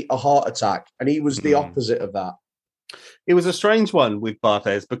me a heart attack. And he was the opposite of that. It was a strange one with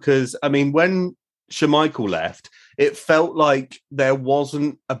Barthez because, I mean, when Schmeichel left, it felt like there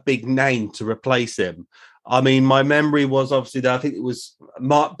wasn't a big name to replace him. I mean, my memory was obviously that I think it was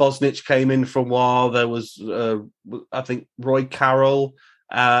Mark Bosnich came in for a while. There was, I think, Roy Carroll.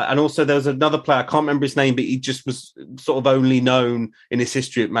 And also there was another player, I can't remember his name, but he just was sort of only known in his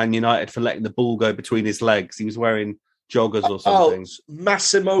history at Man United for letting the ball go between his legs. He was wearing joggers or something.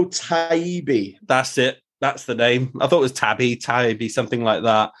 Massimo Taibi. That's it. That's the name. I thought it was Taibi, something like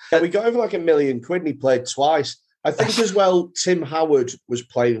that. Yeah, we got over like £1 million and he played twice. I think as well, Tim Howard was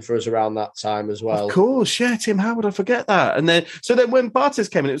playing for us around that time as well. Of course, yeah, Tim Howard, I forget that. And then when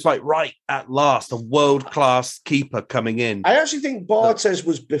Barthez came in, it was like, right, at last, a world-class keeper coming in. I actually think Barthez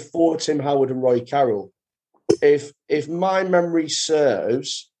was before Tim Howard and Roy Carroll. If my memory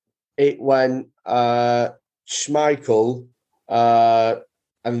serves, it went Schmeichel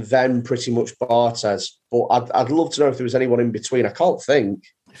and then pretty much Barthez. But I'd love to know if there was anyone in between. I can't think.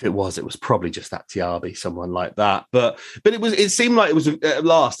 If it was probably just that Tiabi, someone like that. But it seemed like it was at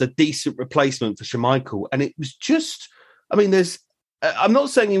last a decent replacement for Schmeichel. And it was just, I mean, I'm not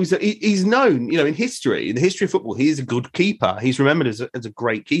saying he's known, in history, in the history of football, he is a good keeper. He's remembered as a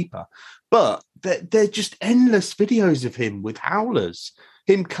great keeper. But they're just endless videos of him with howlers,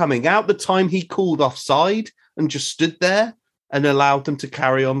 him coming out the time he called offside and just stood there and allowed them to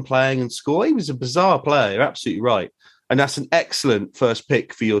carry on playing and score. He was a bizarre player. You're absolutely right. And that's an excellent first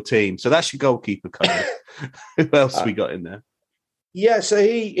pick for your team. So that's your goalkeeper cover. Who else we got in there? Yeah, so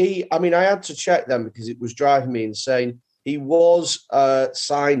I had to check them because it was driving me insane. He was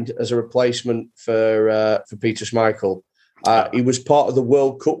signed as a replacement for Peter Schmeichel. He was part of the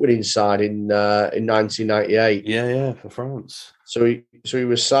World Cup winning side in 1998. Yeah, for France. So he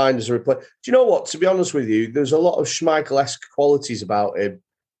was signed as a replacement. Do you know what? To be honest with you, there's a lot of Schmeichel-esque qualities about him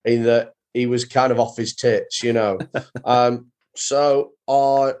in that he was kind of off his tits, So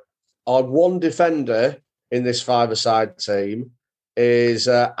our one defender in this five-a-side team is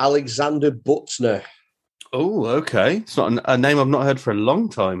Alexander Butzner. Oh, okay. It's not a name I've not heard for a long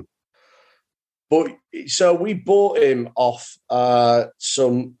time. But so we bought him off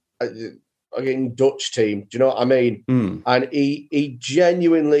some Dutch team. Do you know what I mean? And he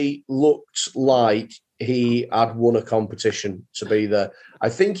genuinely looked like he had won a competition to be there. I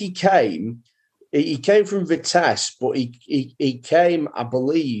think he came from Vitesse, but he came, I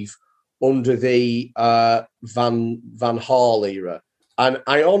believe, under the Van Gaal era. And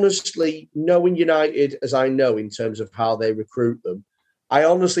I honestly, knowing United as I know in terms of how they recruit them, I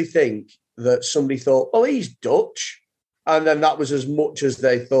honestly think that somebody thought, well, he's Dutch. And then that was as much as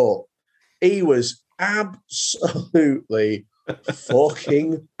they thought. He was absolutely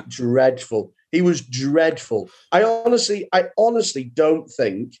fucking dreadful. He was dreadful. I honestly don't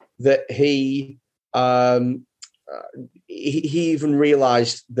think that he even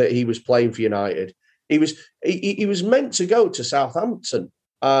realised that he was playing for United. He was meant to go to Southampton,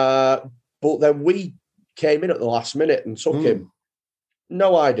 but then we came in at the last minute and took him.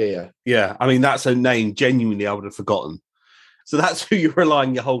 No idea. Yeah, I mean, that's a name genuinely I would have forgotten. So that's who you're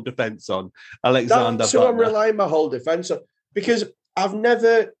relying your whole defence on, Alexander. That's who I'm relying my whole defence on, because I've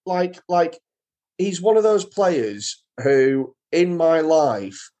never he's one of those players who, in my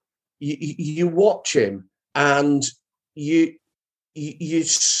life, you watch him and you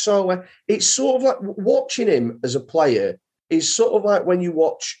so it's sort of like watching him as a player is sort of like when you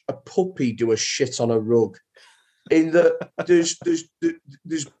watch a puppy do a shit on a rug. In that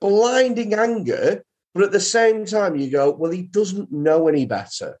there's blinding anger, but at the same time you go, well, he doesn't know any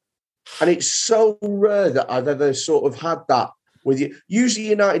better, and it's so rare that I've ever sort of had that with you. Usually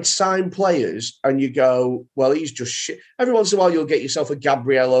United sign players and you go, well, he's just shit. Every once in a while you'll get yourself a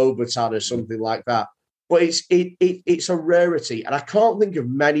Gabriel Obertan or something like that. But it's a rarity. And I can't think of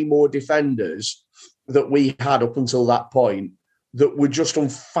many more defenders that we had up until that point that were just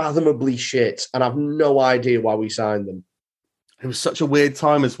unfathomably shit. And I've no idea why we signed them. It was such a weird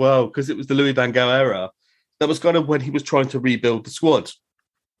time as well, because it was the Louis van Gaal era. That was kind of when he was trying to rebuild the squad.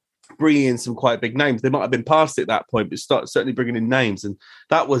 bringing in some quite big names. They might have been past it at that point, but certainly bringing in names. And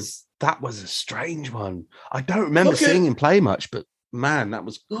that was a strange one. I don't remember seeing him play much, but man, that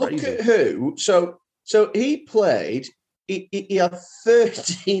was crazy. Look at who. So he played. He had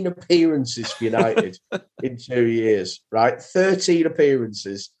 13 appearances for United in 2 years, right? 13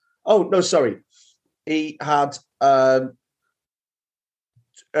 appearances. Oh, no, sorry. He had, in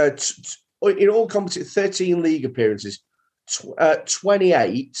all competitions, 13 league appearances,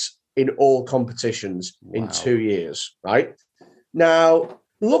 28 in all competitions in 2 years, right? Now,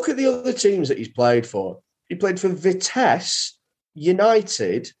 look at the other teams that he's played for. He played for Vitesse,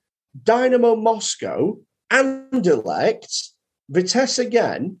 United, Dynamo Moscow, Anderlecht, Vitesse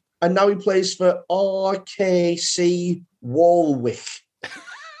again, and now he plays for RKC Walwick.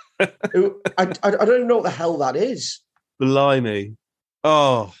 I don't even know what the hell that is. Blimey.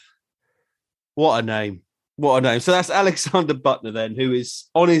 Oh, what a name. What a name. So that's Alexander Butner then, who is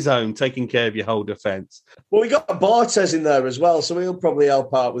on his own taking care of your whole defence. Well, we got Barthez in there as well, so he'll probably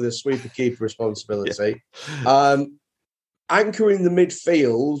help out with the sweeper keeper responsibility. Yeah. Anchoring the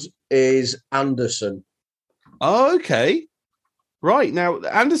midfield is Anderson. Oh, okay. Right. Now,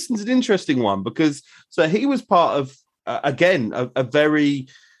 Anderson's an interesting one because he was part of, again, a very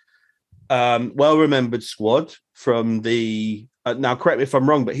well-remembered squad from the, now correct me if I'm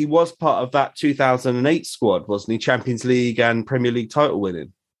wrong, but he was part of that 2008 squad, wasn't he? Champions League and Premier League title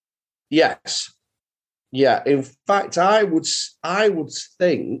winning. Yes. Yeah. In fact, I would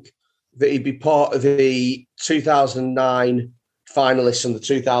think that he'd be part of the 2009 finalists and the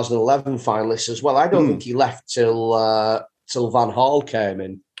 2011 finalists as well. I don't think he left till Van Gaal came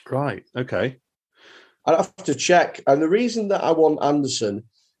in. Right. Okay. I'd have to check. And the reason that I want Anderson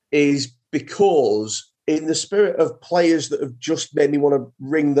is because in the spirit of players that have just made me want to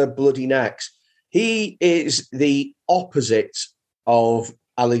wring their bloody necks, he is the opposite of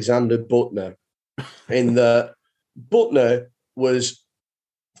Alexander Butner in that Butner was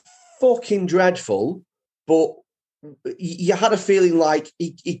fucking dreadful, but you had a feeling like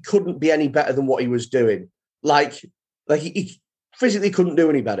he couldn't be any better than what he was doing. Like he physically couldn't do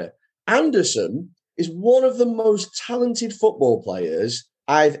any better. Anderson is one of the most talented football players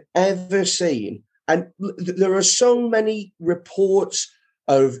I've ever seen. And there are so many reports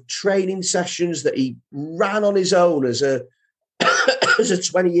of training sessions that he ran on his own as a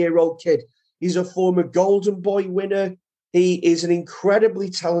 20-year-old kid. He's a former Golden Boy winner. He is an incredibly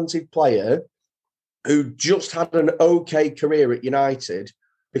talented player who just had an okay career at United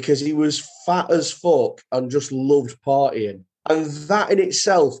because he was fat as fuck and just loved partying. And that in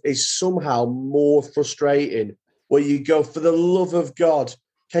itself is somehow more frustrating, where you go, for the love of God,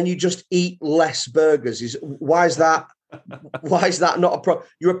 can you just eat less burgers? Why is that not a problem?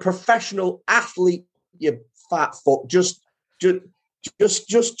 You're a professional athlete, you fat fuck. Just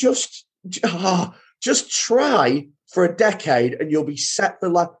try for a decade and you'll be set for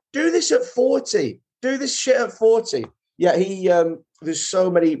life. Do this at 40. Do this shit at 40. Yeah, there's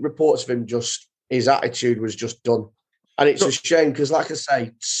so many reports of him, just his attitude was just done. And it's a shame because, like I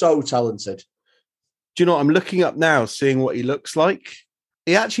say, so talented. Do you know what? I'm looking up now, seeing what he looks like.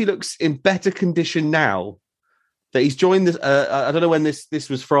 He actually looks in better condition now that he's joined this. I don't know when this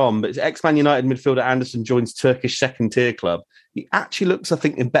was from, but it's ex-Man United midfielder Anderson joins Turkish second-tier club. He actually looks, I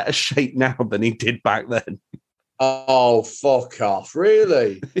think, in better shape now than he did back then. Oh, fuck off.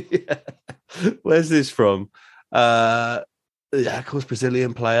 Really? Yeah. Where's this from? Of course,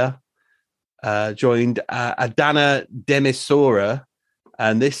 Brazilian player. Joined Adana Demisora.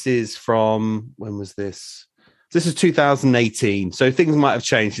 And this is from, when was this? This is 2018. So things might have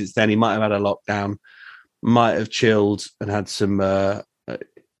changed since then. He might have had a lockdown, might have chilled and had some...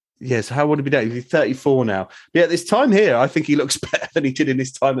 Yes, how would he be doing? He's 34 now. But at this time here, I think he looks better than he did in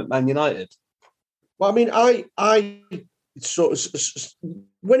his time at Man United. Well, I mean, I sort of,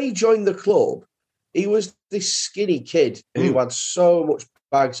 when he joined the club, he was this skinny kid who had so much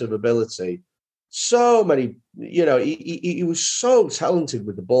bags of ability, so many, he was so talented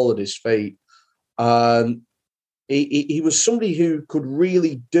with the ball at his feet. He was somebody who could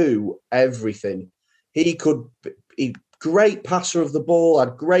really do everything. He great passer of the ball,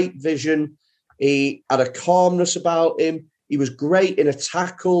 had great vision. He had a calmness about him. He was great in a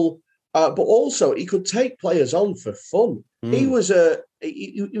tackle. But also, he could take players on for fun. He was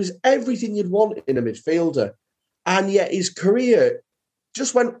everything you'd want in a midfielder, and yet his career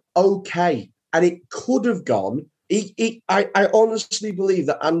just went okay, and it could have gone. I honestly believe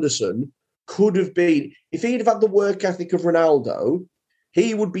that Anderson could have been, if he'd have had the work ethic of Ronaldo,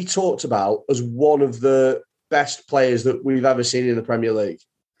 he would be talked about as one of the best players that we've ever seen in the Premier League.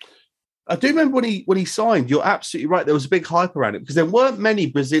 I do remember when he signed. You're absolutely right. There was a big hype around it because there weren't many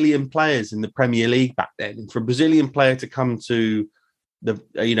Brazilian players in the Premier League back then. And for a Brazilian player to come to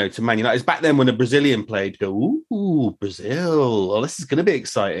to Man United, it's back then when a Brazilian played, go, ooh, Brazil. Well, this is going to be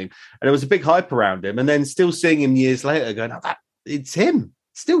exciting. And there was a big hype around him. And then still seeing him years later, going, it's him,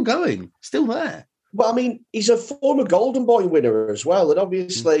 still going, still there. Well, I mean, he's a former Golden Boy winner as well. And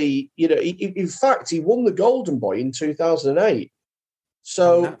obviously, in fact, he won the Golden Boy in 2008.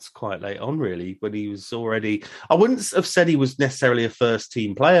 So and that's quite late on, really, when he was already... I wouldn't have said he was necessarily a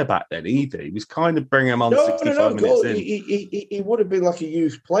first-team player back then either. He was kind of bringing him on 65 minutes in. He would have been like a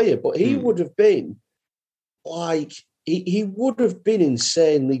youth player, but he would have been like... He would have been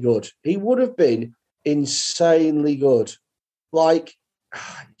insanely good. He would have been insanely good. Like,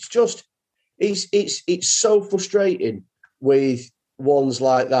 it's just... It's so frustrating with ones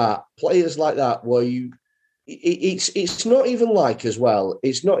like that, players like that, where you... It's not even like as well.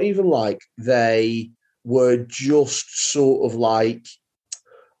 It's not even like they were just sort of like,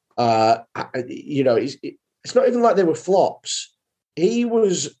 it's not even like they were flops. He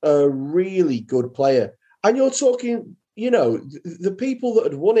was a really good player. And you're talking, the people that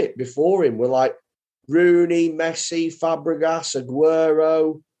had won it before him were like Rooney, Messi, Fabregas,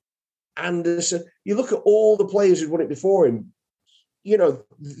 Aguero, Anderson. You look at all the players who'd won it before him,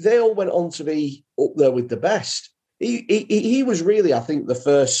 they all went on to be up there with the best. He was really, I think, the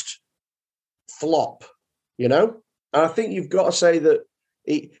first flop, And I think you've got to say that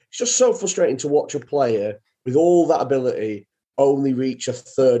it's just so frustrating to watch a player with all that ability only reach a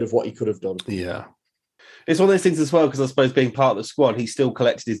third of what he could have done. Yeah. It's one of those things as well, because I suppose being part of the squad, he still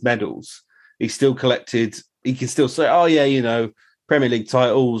collected his medals. He can still say, Premier League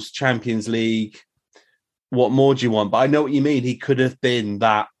titles, Champions League. What more do you want? But I know what you mean. He could have been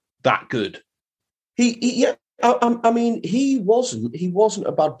that good. I mean, he wasn't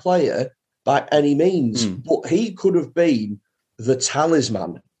a bad player by any means, but he could have been the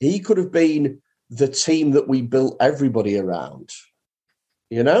talisman. He could have been the team that we built everybody around.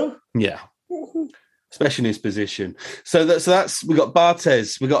 Yeah. Especially in his position. So that's we got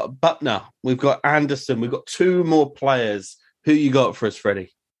Barthez, we got Butner, we've got Anderson, we've got two more players. Who you got for us,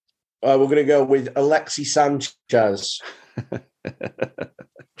 Freddie? We're going to go with Alexis Sanchez.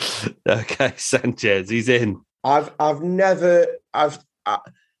 Okay, Sanchez, he's in.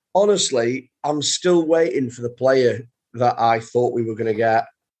 Honestly, I'm still waiting for the player that I thought we were going to get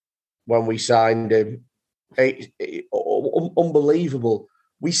when we signed him. Unbelievable.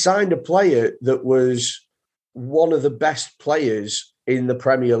 We signed a player that was one of the best players in the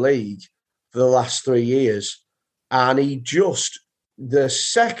Premier League for the last 3 years. And the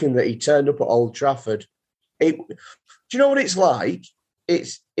second that he turned up at Old Trafford, do you know what it's like?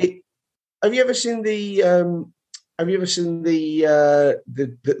 Have you ever seen the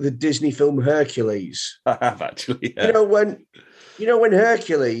Disney film Hercules? I have actually. Yeah. When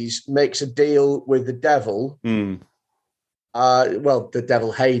Hercules makes a deal with the devil, the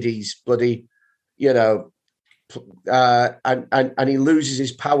devil Hades, bloody, and he loses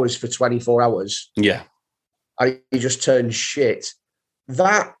his powers for 24 hours. Yeah. And he just turns shit.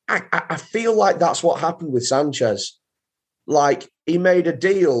 That I feel like that's what happened with Sanchez. Like, he made a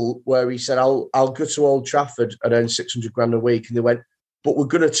deal where he said, I'll go to Old Trafford and earn 600 grand a week. And they went, but we're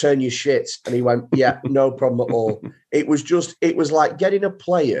going to turn you shit. And he went, yeah, no problem at all. It was like getting a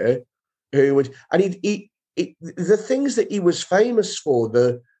player who would, and the things that he was famous for,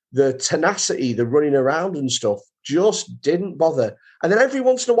 the tenacity, the running around and stuff, just didn't bother. And then every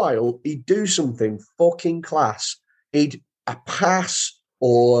once in a while, he'd do something fucking class. He'd a pass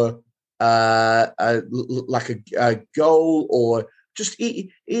or like a goal or just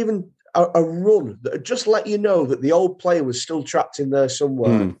even a run that just let you know that the old player was still trapped in there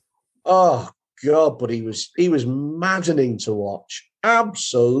somewhere. Oh God! But he was maddening to watch.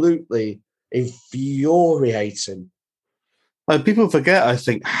 Absolutely infuriating. People forget, I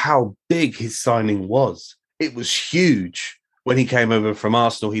think, how big his signing was. It was huge when he came over from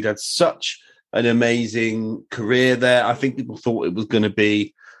Arsenal. He'd had such an amazing career there. I think people thought it was going to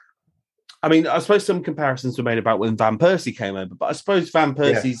be... I mean, I suppose some comparisons were made about when Van Persie came over, but I suppose Van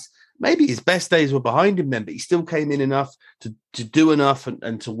Persie's... Maybe his best days were behind him then, but he still came in enough to do enough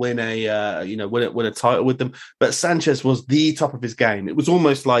and to win win a title with them. But Sanchez was the top of his game. It was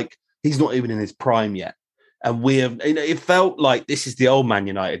almost like he's not even in his prime yet. And it felt like this is the old Man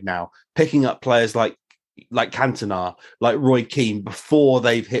United now, picking up players like Cantona, like Roy Keane before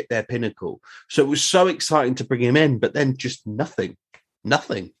they've hit their pinnacle. So it was so exciting to bring him in, but then just nothing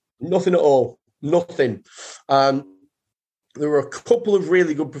at all. Nothing. There were a couple of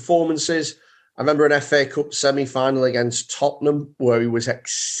really good performances, remember an FA Cup semi-final against Tottenham where he was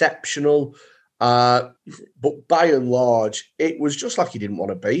exceptional. But by and large, it was just like he didn't want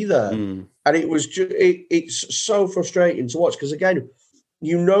to be there. And it was it's so frustrating to watch because, again,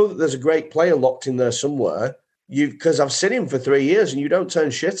 you know that there's a great player locked in there somewhere. Because I've seen him for 3 years and you don't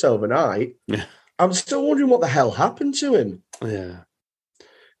turn shit overnight. Yeah. I'm still wondering what the hell happened to him. Yeah.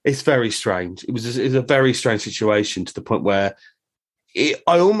 It's very strange. It was a very strange situation to the point where I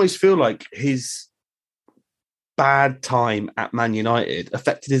almost feel like his bad time at Man United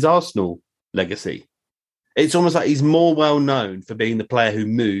affected his Arsenal legacy. It's almost like he's more well known for being the player who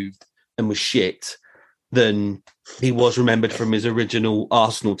moved and was shit than he was remembered from his original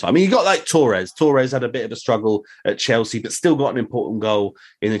Arsenal time. I mean, you got like Torres. Torres had a bit of a struggle at Chelsea, but still got an important goal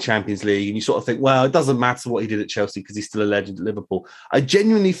in the Champions League. And you sort of think, well, it doesn't matter what he did at Chelsea because he's still a legend at Liverpool. I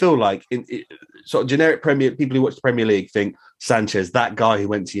genuinely feel like sort of generic people who watch the Premier League think Sanchez, that guy who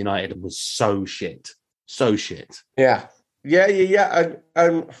went to United and was so shit. So shit. Yeah.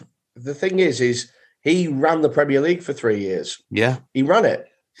 And the thing is he ran the Premier League for 3 years. Yeah. He ran it.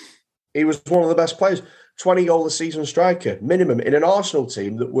 He was one of the best players. 20 goal a season striker, minimum, in an Arsenal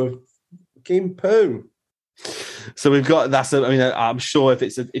team that were fucking poo. So we've got I'm sure if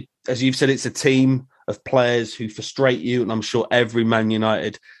as you've said, it's a team of players who frustrate you, and I'm sure every Man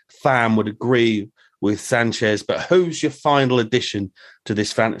United fan would agree with Sanchez. But who's your final addition to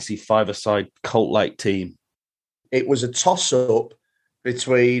this fantasy five-a-side cult-like team? It was a toss-up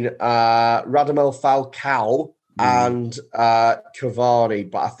between Radamel Falcao and Cavani,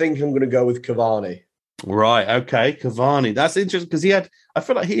 but I think I'm going to go with Cavani. Right, okay, Cavani. That's interesting because I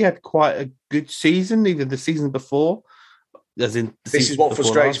feel like he had quite a good season, either the season before, as in this is what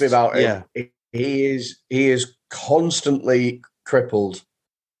frustrates me about it. Yeah. He is constantly crippled.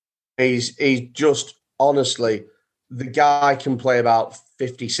 He's just, honestly, the guy can play about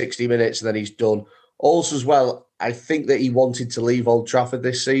 50, 60 minutes and then he's done. Also, as well, I think that he wanted to leave Old Trafford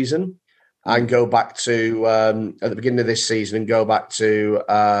this season and go back to, at the beginning of this season, and go back to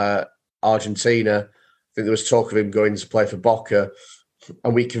Argentina. I think there was talk of him going to play for Boca,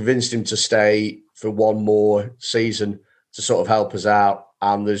 and we convinced him to stay for one more season to sort of help us out,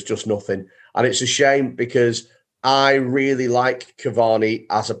 and there's just nothing. And it's a shame because I really like Cavani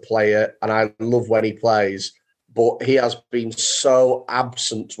as a player, and I love when he plays, but he has been so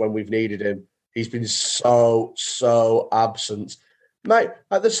absent when we've needed him. He's been so absent. Mate,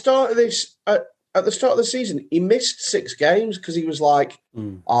 at the start of the season, he missed 6 games because he was like,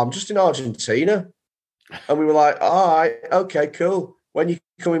 I'm just in Argentina. And we were like, all right, okay, cool. When you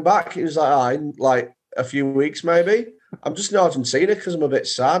coming back? He was like, in like a few weeks maybe. I'm just in Argentina because I'm a bit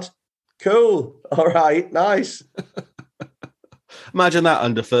sad. Cool. All right, nice. Imagine that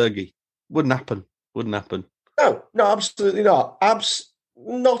under Fergie. Wouldn't happen. No, absolutely not.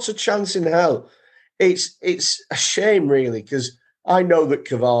 Not a chance in hell. It's a shame, really, because I know that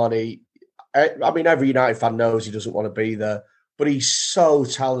Cavani, I mean, every United fan knows he doesn't want to be there, but he's so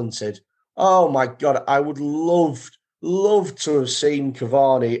talented. Oh, my God. I would love to have seen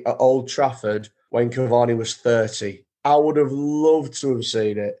Cavani at Old Trafford when Cavani was 30. I would have loved to have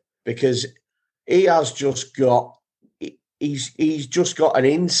seen it because he has just got, he's just got an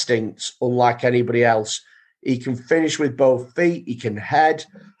instinct unlike anybody else. He can finish with both feet. He can head.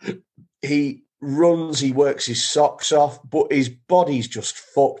 He runs. He works his socks off. But his body's just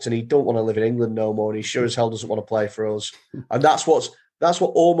fucked, and he don't want to live in England no more. And he sure as hell doesn't want to play for us. And that's what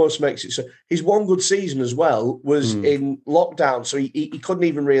almost makes it so. His one good season as well was in lockdown, so he couldn't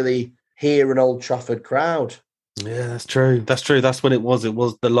even really hear an Old Trafford crowd. Yeah, that's true. That's when it was. It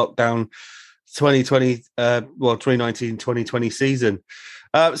was the lockdown 2019-2020 season.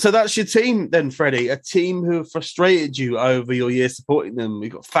 So that's your team then, Freddie, a team who have frustrated you over your year supporting them.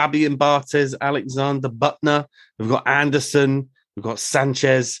 We've got Fabian Barthez, Alexander Butner, we've got Anderson, we've got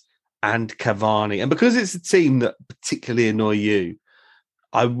Sanchez and Cavani. And because it's a team that particularly annoy you,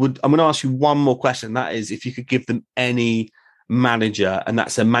 I'm going to ask you one more question. That is, if you could give them any manager, and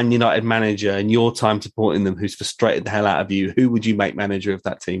that's a Man United manager in your time supporting them who's frustrated the hell out of you, who would you make manager of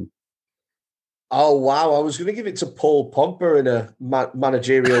that team? Oh, wow. I was going to give it to Paul Pogba in a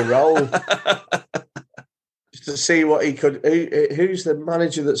managerial role. Just to see what he could... Who's the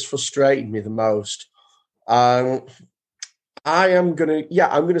manager that's frustrating me the most? I'm going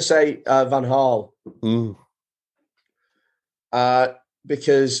to say Van Gaal.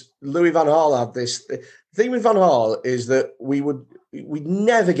 Because Louis Van Gaal had this... The thing with Van Gaal is that we'd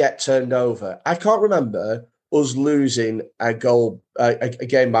never get turned over. I can't remember us losing a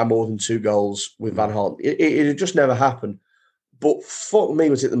game by more than 2 goals with Van Gaal. It had just never happened. But fuck me,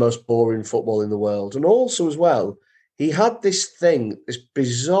 was it the most boring football in the world. And also as well, he had this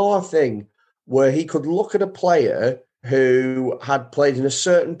bizarre thing where he could look at a player who had played in a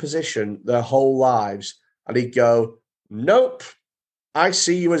certain position their whole lives, and he'd go, "Nope, I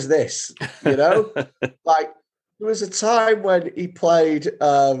see you as this." You know, like there was a time when he played.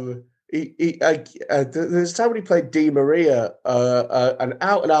 There was a time when he played Di Maria, an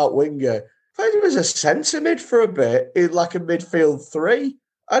out-and-out winger. Played him as a centre mid for a bit in like a midfield three.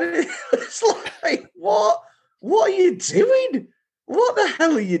 And it's like, what are you doing? What the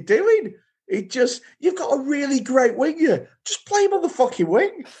hell are you doing? You've got a really great winger. Just play him on the fucking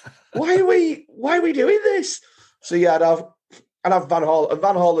wing. Why are we doing this? So yeah, I'd have Van Gaal. And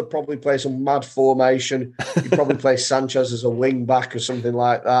Van Gaal would probably play some mad formation. He'd probably play Sanchez as a wing back or something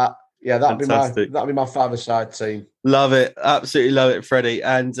like that. Yeah, that'd be my five-a-side team. Love it. Absolutely love it, Freddie.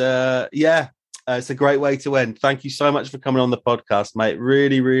 And it's a great way to end. Thank you so much for coming on the podcast, mate.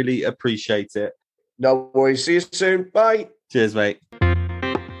 Really, really appreciate it. No worries. See you soon. Bye. Cheers, mate.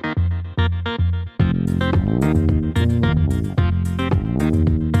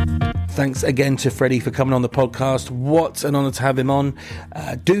 Thanks again to Freddie for coming on the podcast. What an honour to have him on.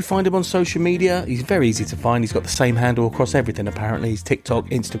 Do find him on social media. He's very easy to find. He's got the same handle across everything, apparently. He's TikTok,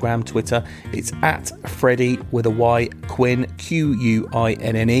 Instagram, Twitter. It's at Freddie with a Y, Quinn,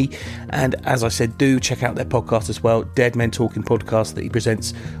 Quinne. And as I said, do check out their podcast as well, Dead Men Talking podcast that he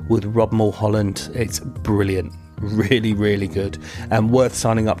presents with Rob Mulholland. It's brilliant. Really, really good. And worth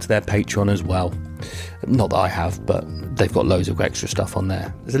signing up to their Patreon as well. Not that I have, but they've got loads of extra stuff on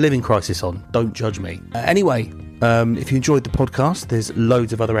there. There's a living crisis on. Don't judge me. Anyway, if you enjoyed the podcast, there's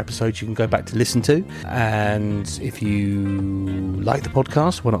loads of other episodes you can go back to listen to. And if you like the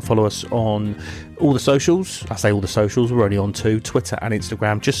podcast, why not follow us on all the socials? I say all the socials. We're only on 2, Twitter and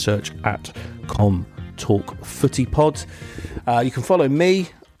Instagram. Just search at ComTalkFootyPod. You can follow me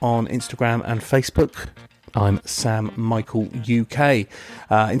on Instagram and Facebook. I'm Sam Michael UK.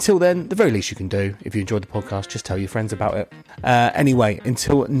 Until then, the very least you can do, if you enjoyed the podcast, just tell your friends about it. Anyway,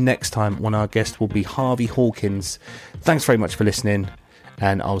 until next time, when our guest will be Harvey Hawkins. Thanks very much for listening,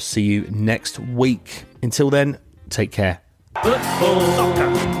 and I'll see you next week. Until then, take care. Football,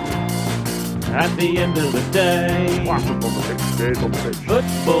 soccer. At the end of the day,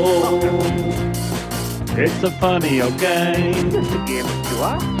 football. It's a funny old game. It's a game of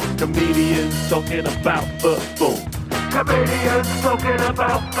comedians talking about football. Comedians talking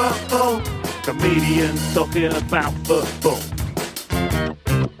about football. Comedians talking about football.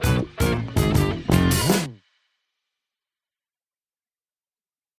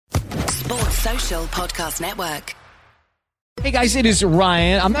 Sports Social Podcast Network. Hey guys, it is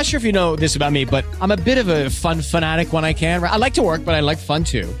Ryan. I'm not sure if you know this about me, but I'm a bit of a fun fanatic when I can. I like to work, but I like fun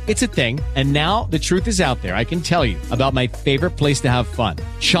too. It's a thing. And now the truth is out there. I can tell you about my favorite place to have fun.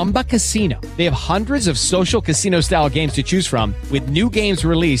 Chumba Casino. They have hundreds of social casino style games to choose from with new games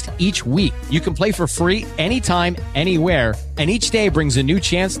released each week. You can play for free anytime, anywhere. And each day brings a new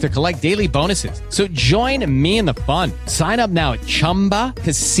chance to collect daily bonuses. So join me in the fun. Sign up now at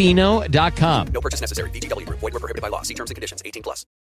ChumbaCasino.com. No purchase necessary. VGW Group. Void where prohibited by law. See terms and conditions. 18+.